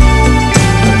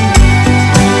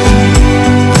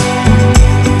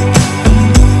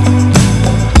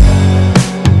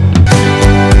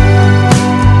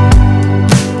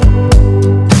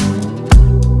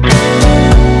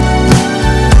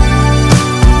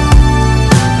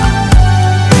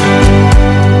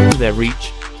 Their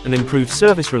reach, and improve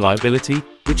service reliability,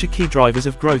 which are key drivers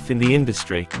of growth in the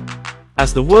industry.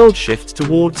 As the world shifts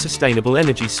towards sustainable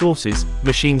energy sources,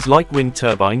 machines like wind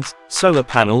turbines, solar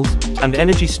panels, and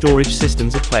energy storage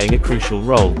systems are playing a crucial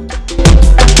role.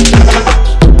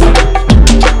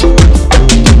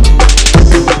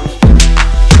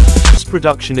 Mass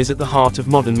production is at the heart of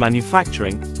modern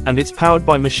manufacturing, and it's powered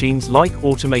by machines like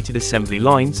automated assembly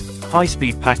lines,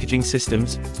 high-speed packaging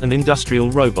systems, and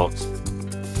industrial robots.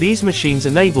 These machines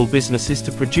enable businesses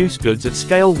to produce goods at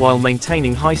scale while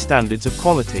maintaining high standards of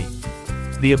quality.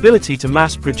 The ability to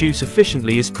mass produce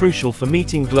efficiently is crucial for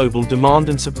meeting global demand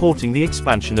and supporting the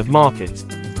expansion of markets.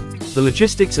 The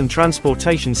logistics and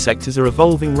transportation sectors are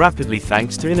evolving rapidly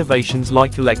thanks to innovations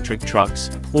like electric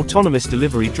trucks, autonomous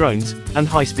delivery drones, and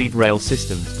high-speed rail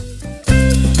systems.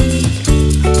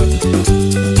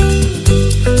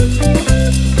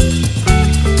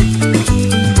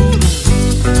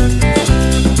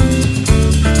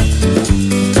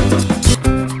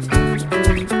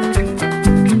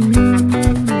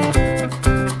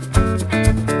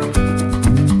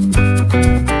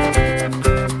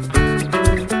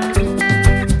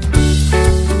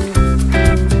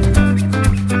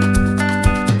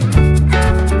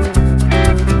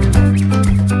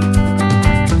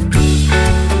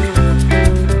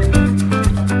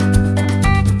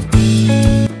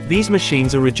 These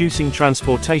machines are reducing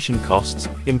transportation costs,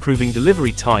 improving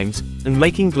delivery times, and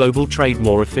making global trade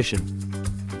more efficient.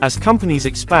 As companies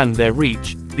expand their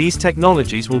reach, these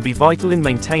technologies will be vital in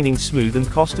maintaining smooth and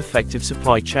cost-effective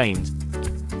supply chains.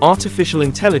 Artificial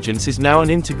intelligence is now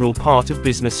an integral part of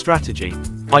business strategy.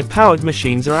 AI-powered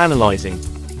machines are analyzing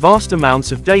vast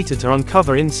amounts of data to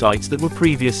uncover insights that were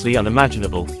previously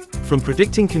unimaginable. From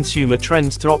predicting consumer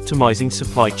trends to optimizing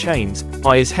supply chains,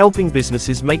 AI is helping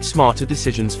businesses make smarter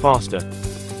decisions faster.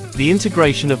 The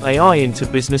integration of AI into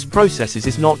business processes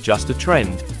is not just a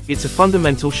trend, it's a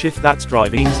fundamental shift that's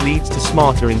driving leads to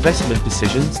smarter investment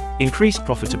decisions, increased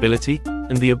profitability,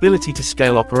 and the ability to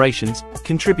scale operations,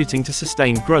 contributing to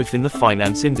sustained growth in the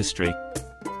finance industry.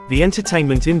 The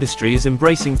entertainment industry is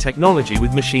embracing technology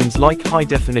with machines like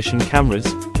high-definition cameras,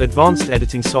 advanced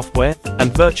editing software,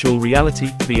 and virtual reality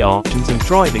 (VR) and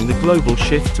driving the global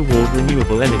shift toward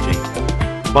renewable energy.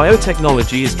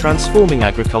 Biotechnology is transforming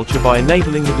agriculture by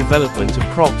enabling the development of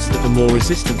crops that are more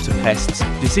resistant to pests,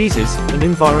 diseases, and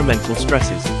environmental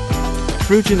stresses.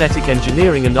 Through genetic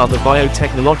engineering and other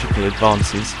biotechnological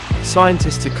advances,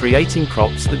 scientists are creating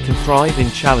crops that can thrive in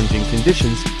challenging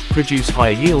conditions, produce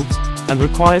higher yields, and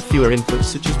require fewer inputs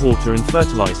such as water and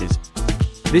fertilizers.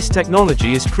 This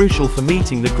technology is crucial for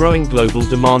meeting the growing global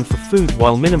demand for food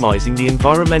while minimizing the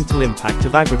environmental impact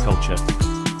of agriculture.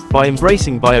 By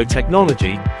embracing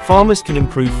biotechnology, farmers can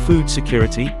improve food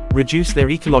security, reduce their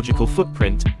ecological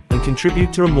footprint, and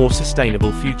contribute to a more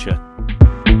sustainable future.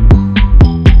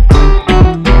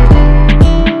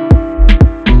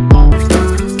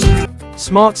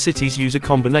 Smart cities use a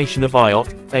combination of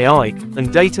IoT, AI,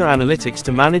 and data analytics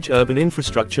to manage urban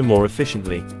infrastructure more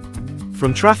efficiently.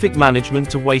 From traffic management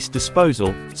to waste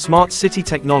disposal, smart city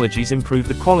technologies improve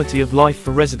the quality of life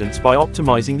for residents by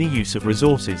optimizing the use of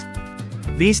resources.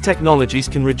 These technologies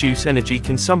can reduce energy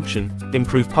consumption,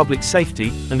 improve public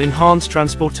safety, and enhance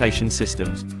transportation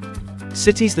systems.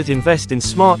 Cities that invest in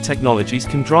smart technologies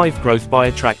can drive growth by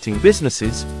attracting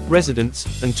businesses,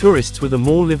 residents, and tourists with a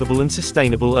more livable and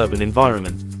sustainable urban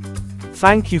environment.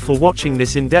 Thank you for watching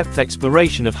this in-depth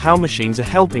exploration of how machines are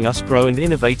helping us grow and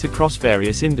innovate across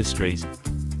various industries.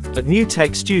 At New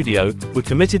Tech Studio, we're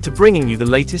committed to bringing you the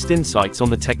latest insights on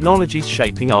the technologies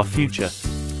shaping our future.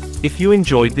 If you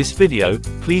enjoyed this video,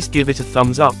 please give it a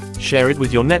thumbs up, share it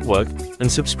with your network, and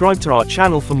subscribe to our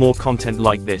channel for more content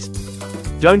like this.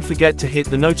 Don't forget to hit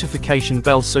the notification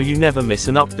bell so you never miss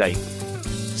an update.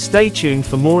 Stay tuned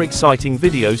for more exciting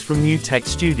videos from New Tech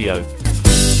Studio.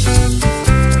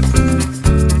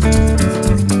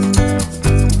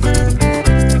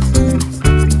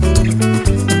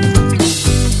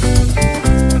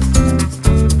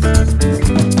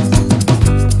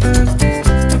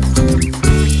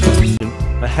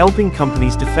 Helping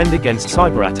companies defend against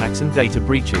cyber attacks and data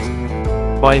breaches.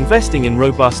 By investing in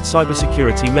robust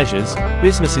cybersecurity measures,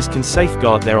 businesses can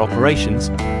safeguard their operations,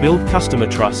 build customer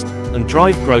trust, and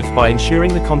drive growth by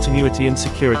ensuring the continuity and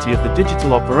security of the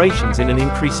digital operations in an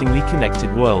increasingly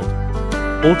connected world.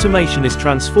 Automation is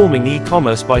transforming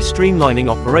e-commerce by streamlining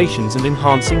operations and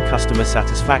enhancing customer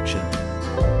satisfaction.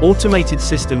 Automated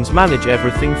systems manage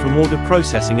everything from order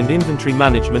processing and inventory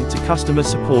management to customer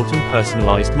support and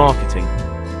personalized marketing.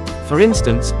 For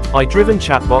instance, AI-driven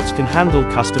chatbots can handle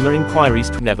customer inquiries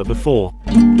never before.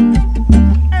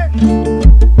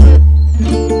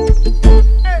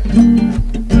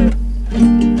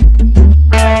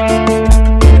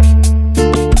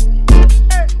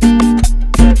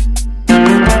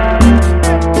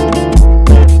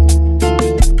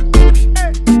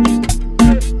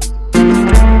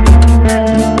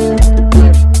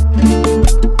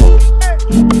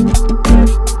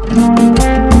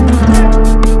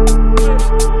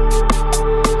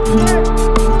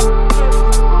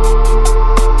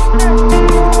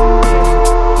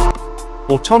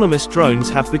 Autonomous drones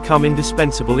have become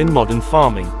indispensable in modern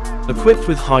farming. Equipped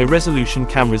with high-resolution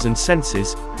cameras and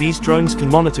sensors, these drones can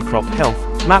monitor crop health,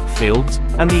 map fields,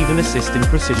 and even assist in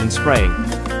precision spraying.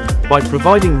 By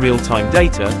providing real-time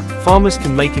data, farmers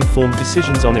can make informed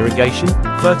decisions on irrigation,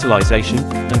 fertilization,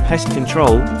 and pest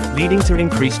control, leading to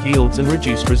increased yields and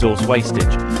reduced resource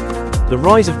wastage. The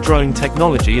rise of drone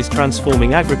technology is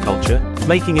transforming agriculture,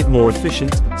 making it more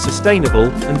efficient, sustainable,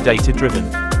 and data-driven.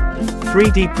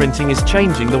 3D printing is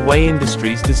changing the way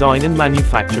industries design and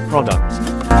manufacture products.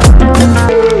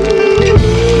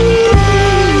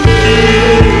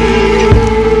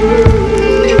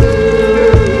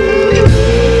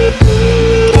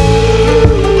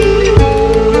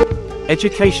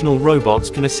 Educational robots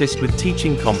can assist with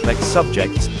teaching complex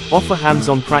subjects, offer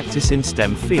hands-on practice in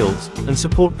STEM fields, and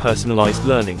support personalized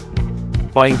learning.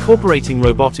 By incorporating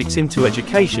robotics into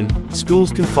education,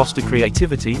 schools can foster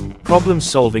creativity,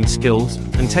 problem-solving skills,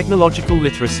 and technological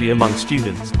literacy among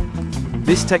students.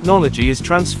 This technology is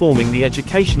transforming the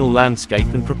educational landscape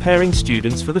and preparing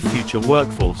students for the future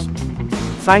workforce.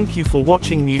 Thank you for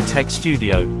watching New Tech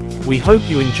Studio. We hope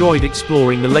you enjoyed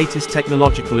exploring the latest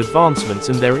technological advancements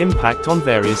and their impact on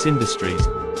various industries.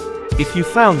 If you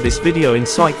found this video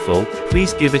insightful,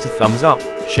 please give it a thumbs up,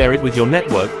 share it with your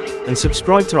network, and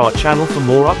subscribe to our channel for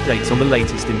more updates on the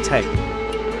latest in tech.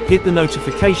 Hit the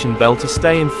notification bell to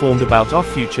stay informed about our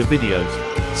future videos.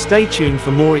 Stay tuned for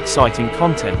more exciting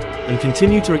content, and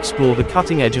continue to explore the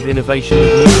cutting edge of innovation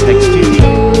at New Tech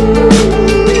Studio.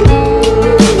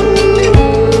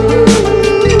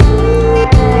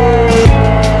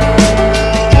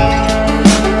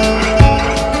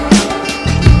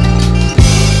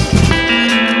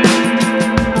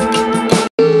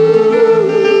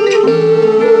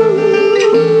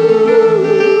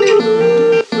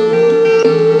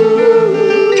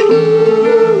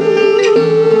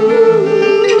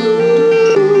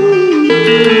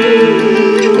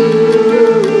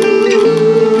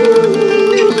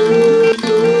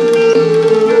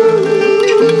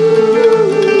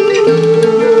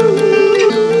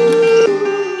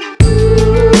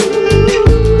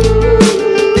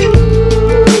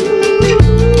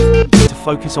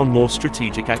 Focus on more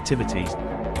strategic activities.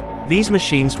 These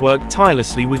machines work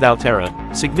tirelessly without error,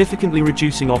 significantly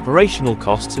reducing operational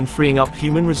costs and freeing up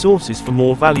human resources for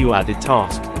more value-added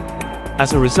tasks.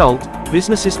 As a result,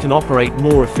 businesses can operate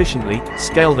more efficiently,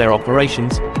 scale their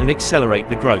operations, and accelerate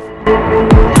the growth.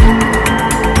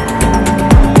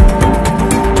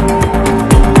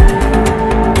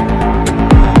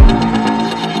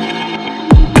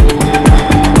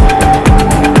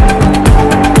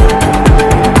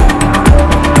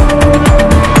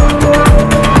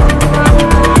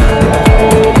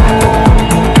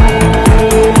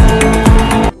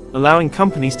 Allowing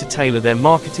companies to tailor their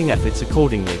marketing efforts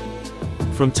accordingly.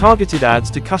 From targeted ads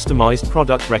to customized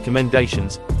product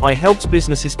recommendations, AI helps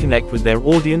businesses connect with their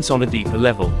audience on a deeper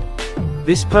level.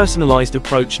 This personalized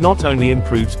approach not only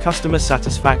improves customer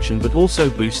satisfaction but also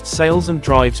boosts sales and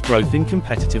drives growth in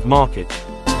competitive markets.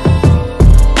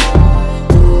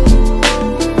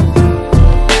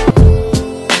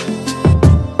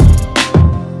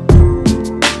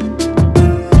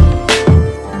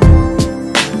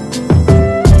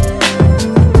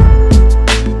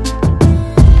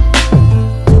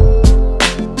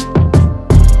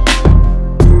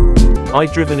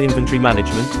 AI-driven inventory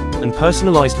management, and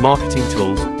personalized marketing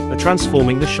tools are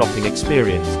transforming the shopping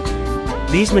experience.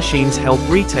 These machines help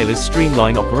retailers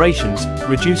streamline operations,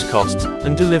 reduce costs,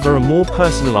 and deliver a more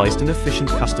personalized and efficient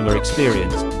customer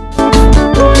experience.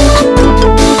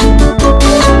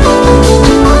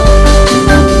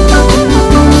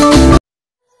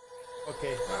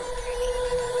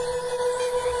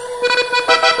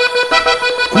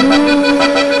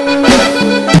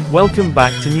 Welcome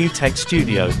back to New Tech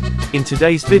Studio. In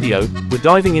today's video, we're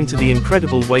diving into the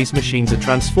incredible ways machines are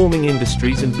transforming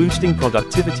industries and boosting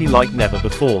productivity like never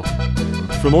before.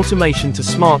 From automation to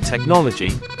smart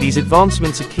technology, these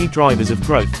advancements are key drivers of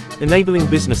growth, enabling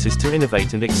businesses to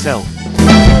innovate and excel.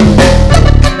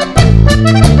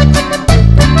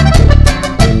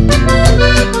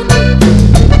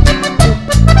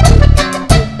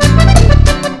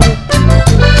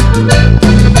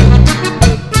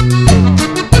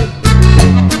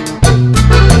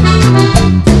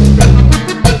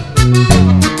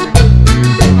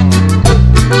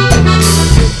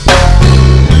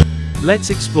 Let's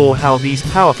explore how these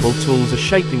powerful tools are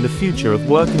shaping the future of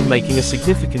work and making a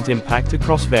significant impact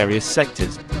across various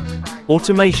sectors.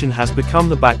 Automation has become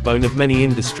the backbone of many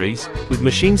industries, with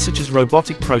machines such as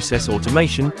robotic process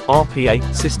automation,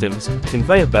 RPA, systems,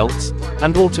 conveyor belts,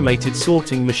 and automated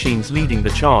sorting machines leading the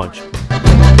charge.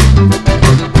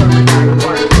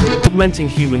 Augmenting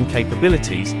human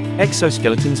capabilities,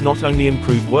 exoskeletons not only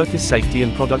improve worker safety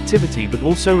and productivity but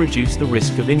also reduce the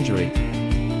risk of injury.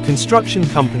 Construction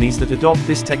companies that adopt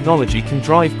this technology can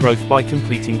drive growth by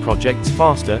completing projects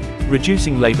faster,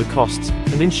 reducing labor costs,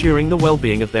 and ensuring the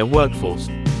well-being of their workforce.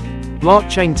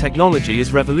 Blockchain technology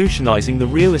is revolutionizing the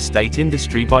real estate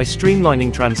industry by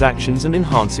streamlining transactions and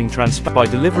enhancing transparency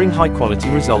by delivering high-quality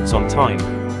results on time.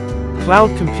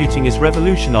 Cloud computing is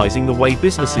revolutionizing the way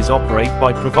businesses operate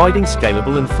by providing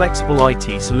scalable and flexible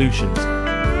IT solutions.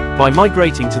 By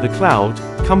migrating to the cloud,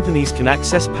 companies can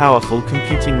access powerful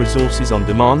computing resources on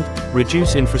demand,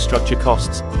 reduce infrastructure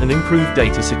costs, and improve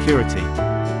data security.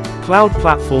 Cloud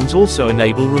platforms also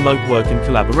enable remote work and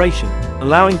collaboration,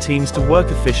 allowing teams to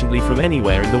work efficiently from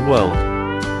anywhere in the world.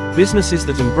 Businesses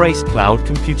that embrace cloud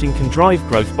computing can drive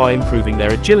growth by improving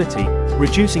their agility,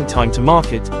 reducing time to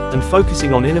market, and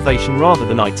focusing on innovation rather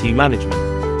than IT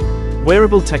management.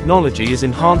 Wearable technology is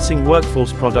enhancing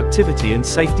workforce productivity and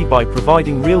safety by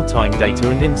providing real-time data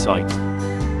and insight.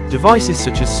 Devices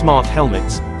such as smart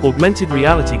helmets, augmented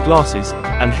reality glasses,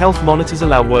 and health monitors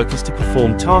allow workers to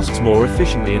perform tasks more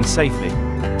efficiently and safely.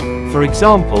 For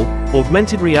example,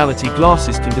 augmented reality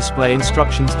glasses can display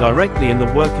instructions directly in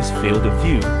the worker's field of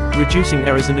view, reducing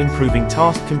errors and improving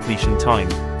task completion time.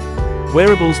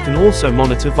 Wearables can also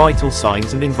monitor vital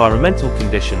signs and environmental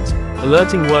conditions,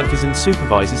 alerting workers and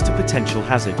supervisors to potential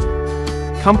hazard.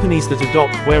 Companies that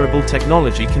adopt wearable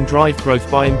technology can drive growth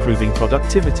by improving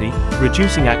productivity,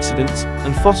 reducing accidents,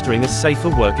 and fostering a safer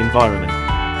work environment.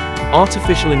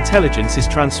 Artificial intelligence is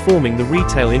transforming the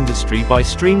retail industry by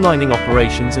streamlining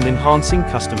operations and enhancing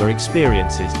customer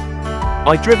experiences.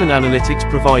 AI-driven analytics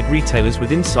provide retailers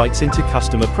with insights into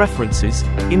customer preferences,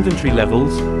 inventory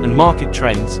levels, and market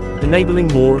trends, enabling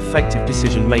more effective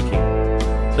decision-making.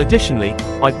 Additionally,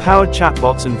 AI-powered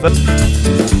chatbots and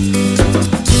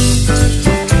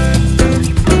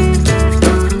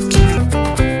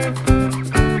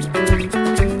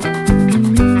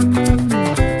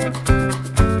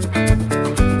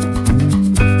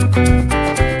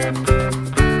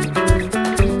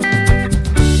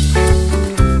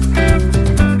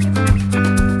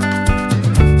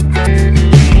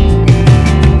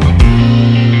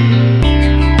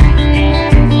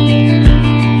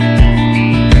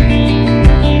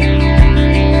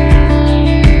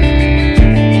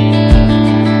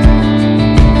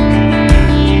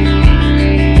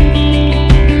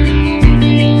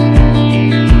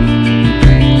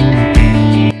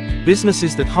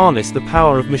Businesses that harness the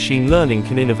power of machine learning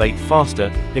can innovate faster,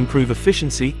 improve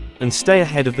efficiency, and stay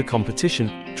ahead of the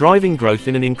competition, driving growth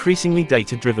in an increasingly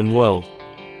data-driven world.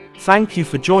 Thank you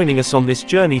for joining us on this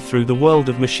journey through the world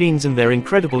of machines and their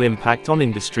incredible impact on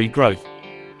industry growth.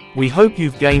 We hope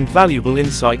you've gained valuable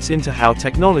insights into how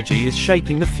technology is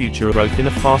shaping the future of growth in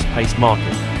a fast-paced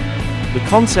market. The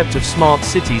concept of smart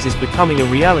cities is becoming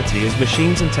a reality as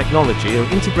machines and technology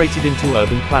are integrated into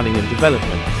urban planning and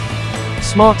development.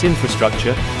 Smart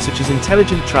infrastructure, such as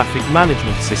intelligent traffic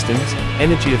management systems,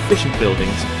 energy-efficient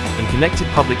buildings, and connected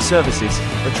public services,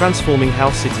 are transforming how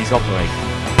cities operate.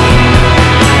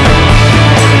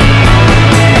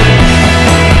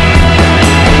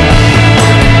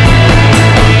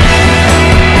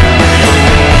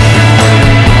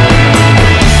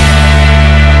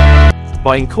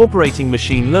 By incorporating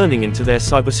machine learning into their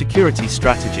cybersecurity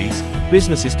strategies,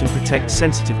 businesses can protect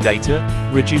sensitive data,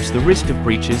 reduce the risk of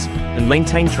breaches, and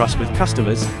maintain trust with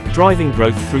customers, driving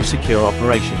growth through secure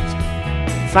operations.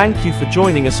 Thank you for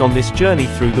joining us on this journey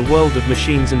through the world of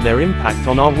machines and their impact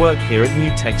on our work here at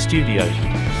New Tech Studio.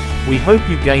 We hope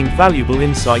you gained valuable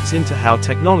insights into how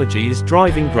technology is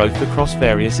driving growth across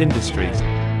various industries.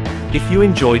 If you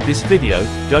enjoyed this video,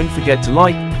 don't forget to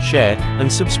like, share, and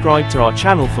subscribe to our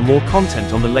channel for more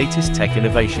content on the latest tech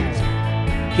innovations.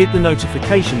 Hit the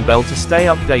notification bell to stay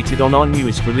updated on our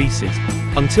newest releases.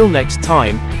 Until next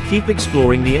time, keep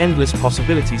exploring the endless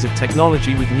possibilities of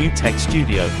technology with New Tech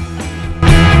Studio.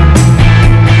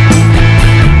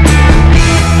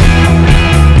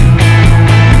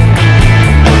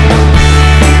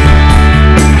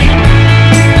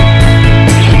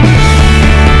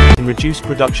 Reduce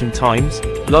production times,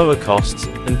 lower costs,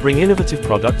 and bring innovative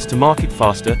products to market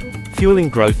faster, fueling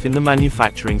growth in the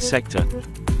manufacturing sector.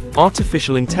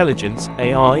 Artificial intelligence,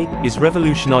 AI, is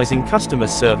revolutionizing customer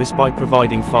service by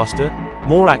providing faster,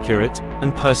 more accurate,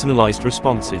 and personalized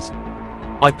responses.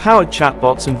 AI-powered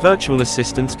chatbots and virtual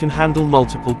assistants can handle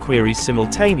multiple queries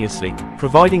simultaneously,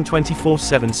 providing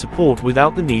 24/7 support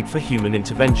without the need for human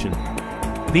intervention.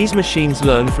 These machines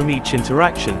learn from each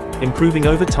interaction, improving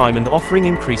over time and offering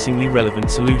increasingly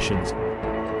relevant solutions.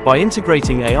 By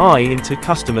integrating AI into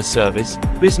customer service,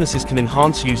 businesses can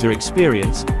enhance user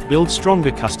experience, build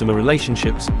stronger customer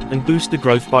relationships, and boost the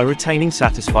growth by retaining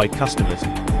satisfied customers.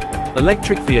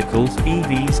 Electric vehicles,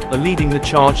 EVs, are leading the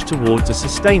charge towards a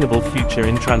sustainable future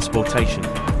in transportation.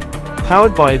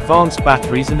 Powered by advanced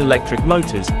batteries and electric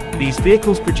motors, these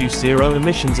vehicles produce zero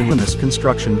emissions and autonomous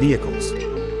construction vehicles.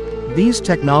 These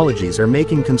technologies are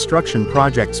making construction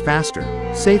projects faster,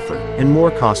 safer, and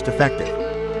more cost-effective.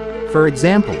 For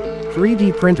example,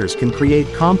 3D printers can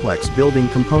create complex building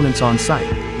components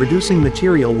on-site, reducing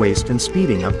material waste and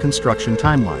speeding up construction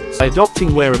timelines. By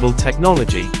adopting wearable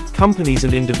technology, companies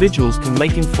and individuals can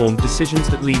make informed decisions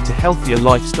that lead to healthier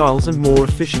lifestyles and more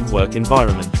efficient work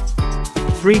environments.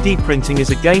 3D printing is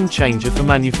a game changer for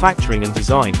manufacturing and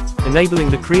design, enabling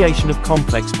the creation of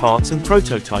complex parts and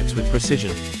prototypes with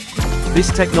precision. This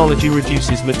technology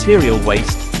reduces material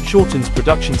waste, shortens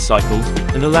production cycles,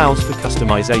 and allows for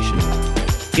customization.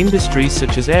 Industries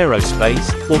such as aerospace,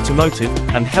 automotive,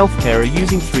 and healthcare are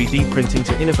using 3D printing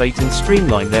to innovate and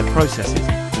streamline their processes.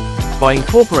 By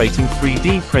incorporating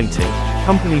 3D printing,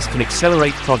 companies can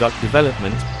accelerate product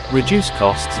development, reduce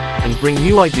costs, and bring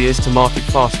new ideas to market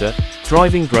faster,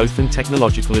 driving growth and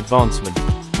technological advancement.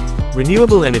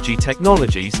 Renewable energy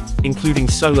technologies, including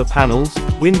solar panels,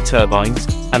 wind turbines,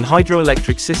 and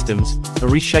hydroelectric systems, are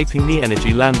reshaping the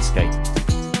energy landscape.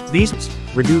 These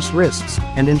reduce risks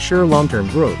and ensure long-term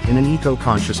growth in an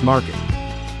eco-conscious market.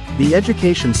 The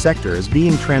education sector is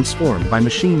being transformed by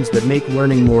machines that make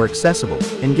learning more accessible,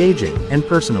 engaging, and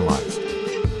personalized.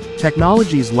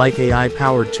 Technologies like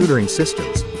AI-powered tutoring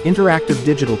systems, interactive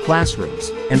digital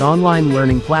classrooms, and online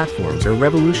learning platforms are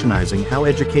revolutionizing how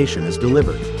education is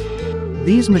delivered.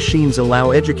 These machines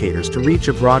allow educators to reach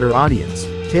a broader audience,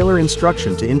 tailor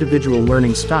instruction to individual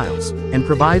learning styles, and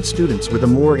provide students with a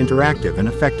more interactive and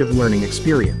effective learning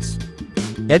experience.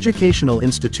 Educational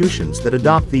institutions that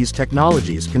adopt these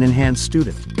technologies can enhance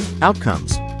student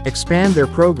outcomes, expand their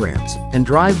programs, and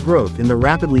drive growth in the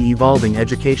rapidly evolving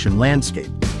education landscape.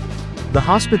 The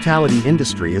hospitality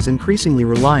industry is increasingly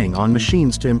relying on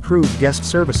machines to improve guest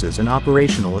services and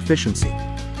operational efficiency.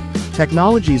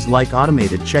 Technologies like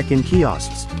automated check-in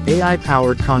kiosks,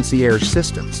 AI-powered concierge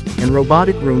systems, and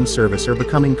robotic room service are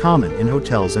becoming common in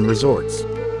hotels and resorts.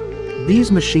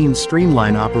 These machines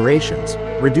streamline operations,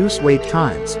 reduce wait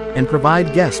times, and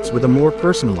provide guests with a more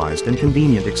personalized and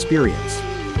convenient experience.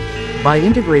 By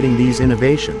integrating these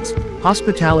innovations,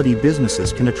 hospitality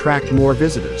businesses can attract more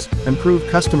visitors, improve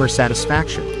customer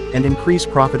satisfaction, and increase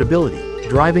profitability,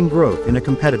 driving growth in a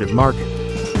competitive market.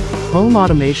 Home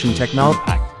automation technology.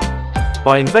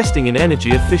 By investing in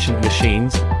energy-efficient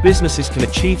machines, businesses can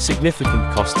achieve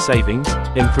significant cost savings,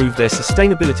 improve their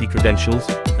sustainability credentials,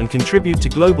 and contribute to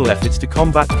global efforts to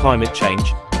combat climate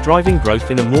change, driving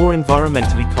growth in a more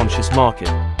environmentally conscious market.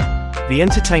 The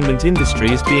entertainment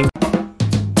industry is being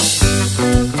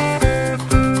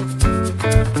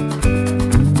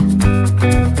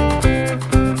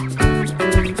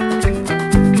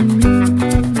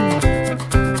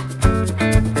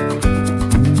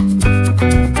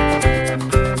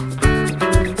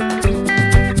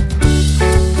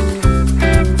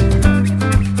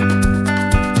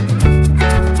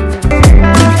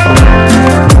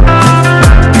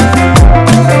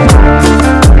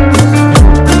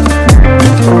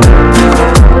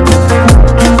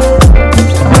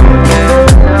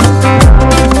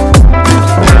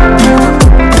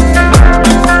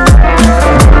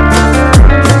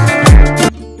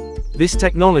This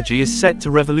technology is set to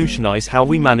revolutionize how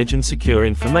we manage and secure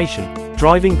information,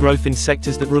 driving growth in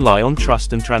sectors that rely on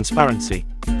trust and transparency.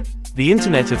 The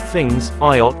Internet of Things,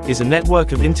 IoT, is a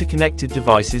network of interconnected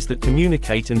devices that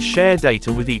communicate and share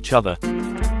data with each other.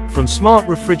 From smart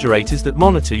refrigerators that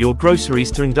monitor your groceries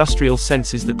to industrial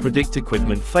sensors that predict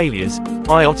equipment failures,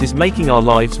 IoT is making our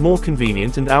lives more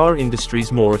convenient and our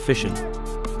industries more efficient.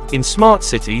 In smart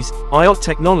cities, IoT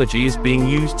technology is being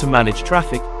used to manage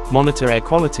traffic, monitor air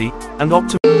quality, and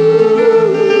optimize.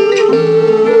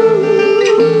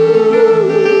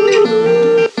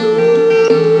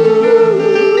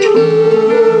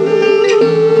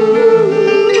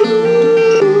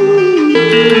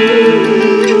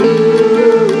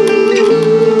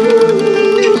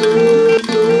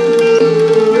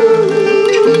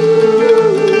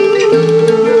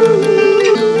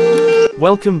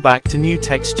 Welcome back to New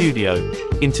Tech Studio.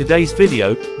 In today's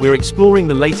video, we're exploring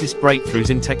the latest breakthroughs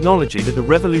in technology that are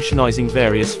revolutionizing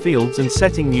various fields and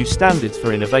setting new standards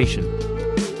for innovation.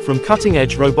 From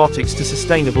cutting-edge robotics to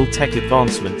sustainable tech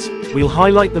advancements, we'll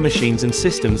highlight the machines and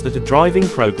systems that are driving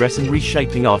progress and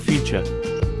reshaping our future.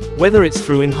 Whether it's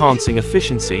through enhancing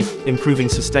efficiency, improving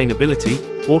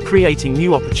sustainability, or creating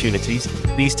new opportunities,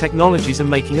 these technologies are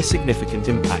making a significant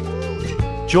impact.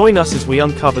 Join us as we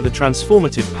uncover the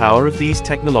transformative power of these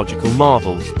technological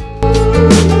marvels.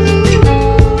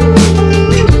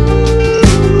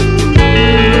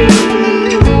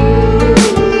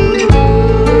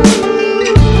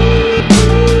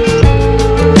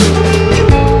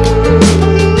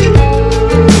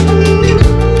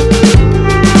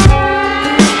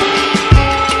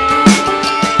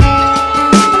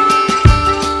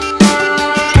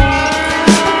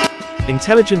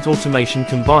 Intelligent automation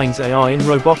combines AI and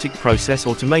robotic process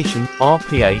automation,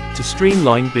 RPA, to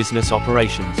streamline business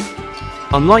operations.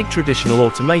 Unlike traditional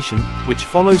automation, which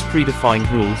follows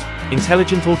predefined rules,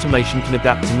 intelligent automation can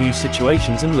adapt to new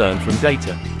situations and learn from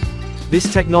data.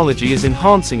 This technology is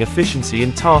enhancing efficiency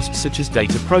in tasks such as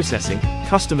data processing,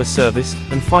 customer service,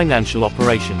 and financial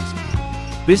operations.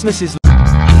 Businesses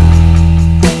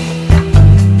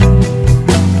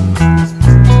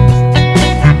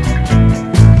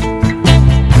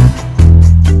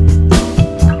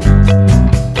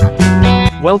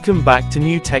Welcome back to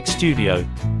New Tech Studio.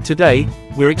 Today,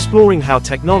 we're exploring how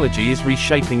technology is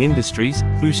reshaping industries,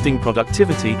 boosting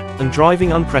productivity, and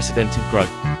driving unprecedented growth.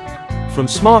 From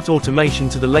smart automation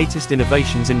to the latest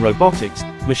innovations in robotics,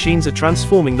 machines are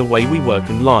transforming the way we work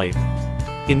and live.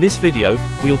 In this video,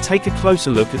 we'll take a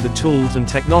closer look at the tools and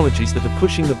technologies that are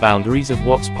pushing the boundaries of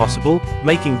what's possible,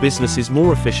 making businesses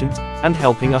more efficient, and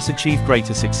helping us achieve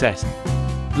greater success.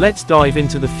 Let's dive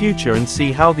into the future and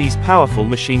see how these powerful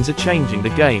machines are changing the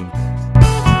game.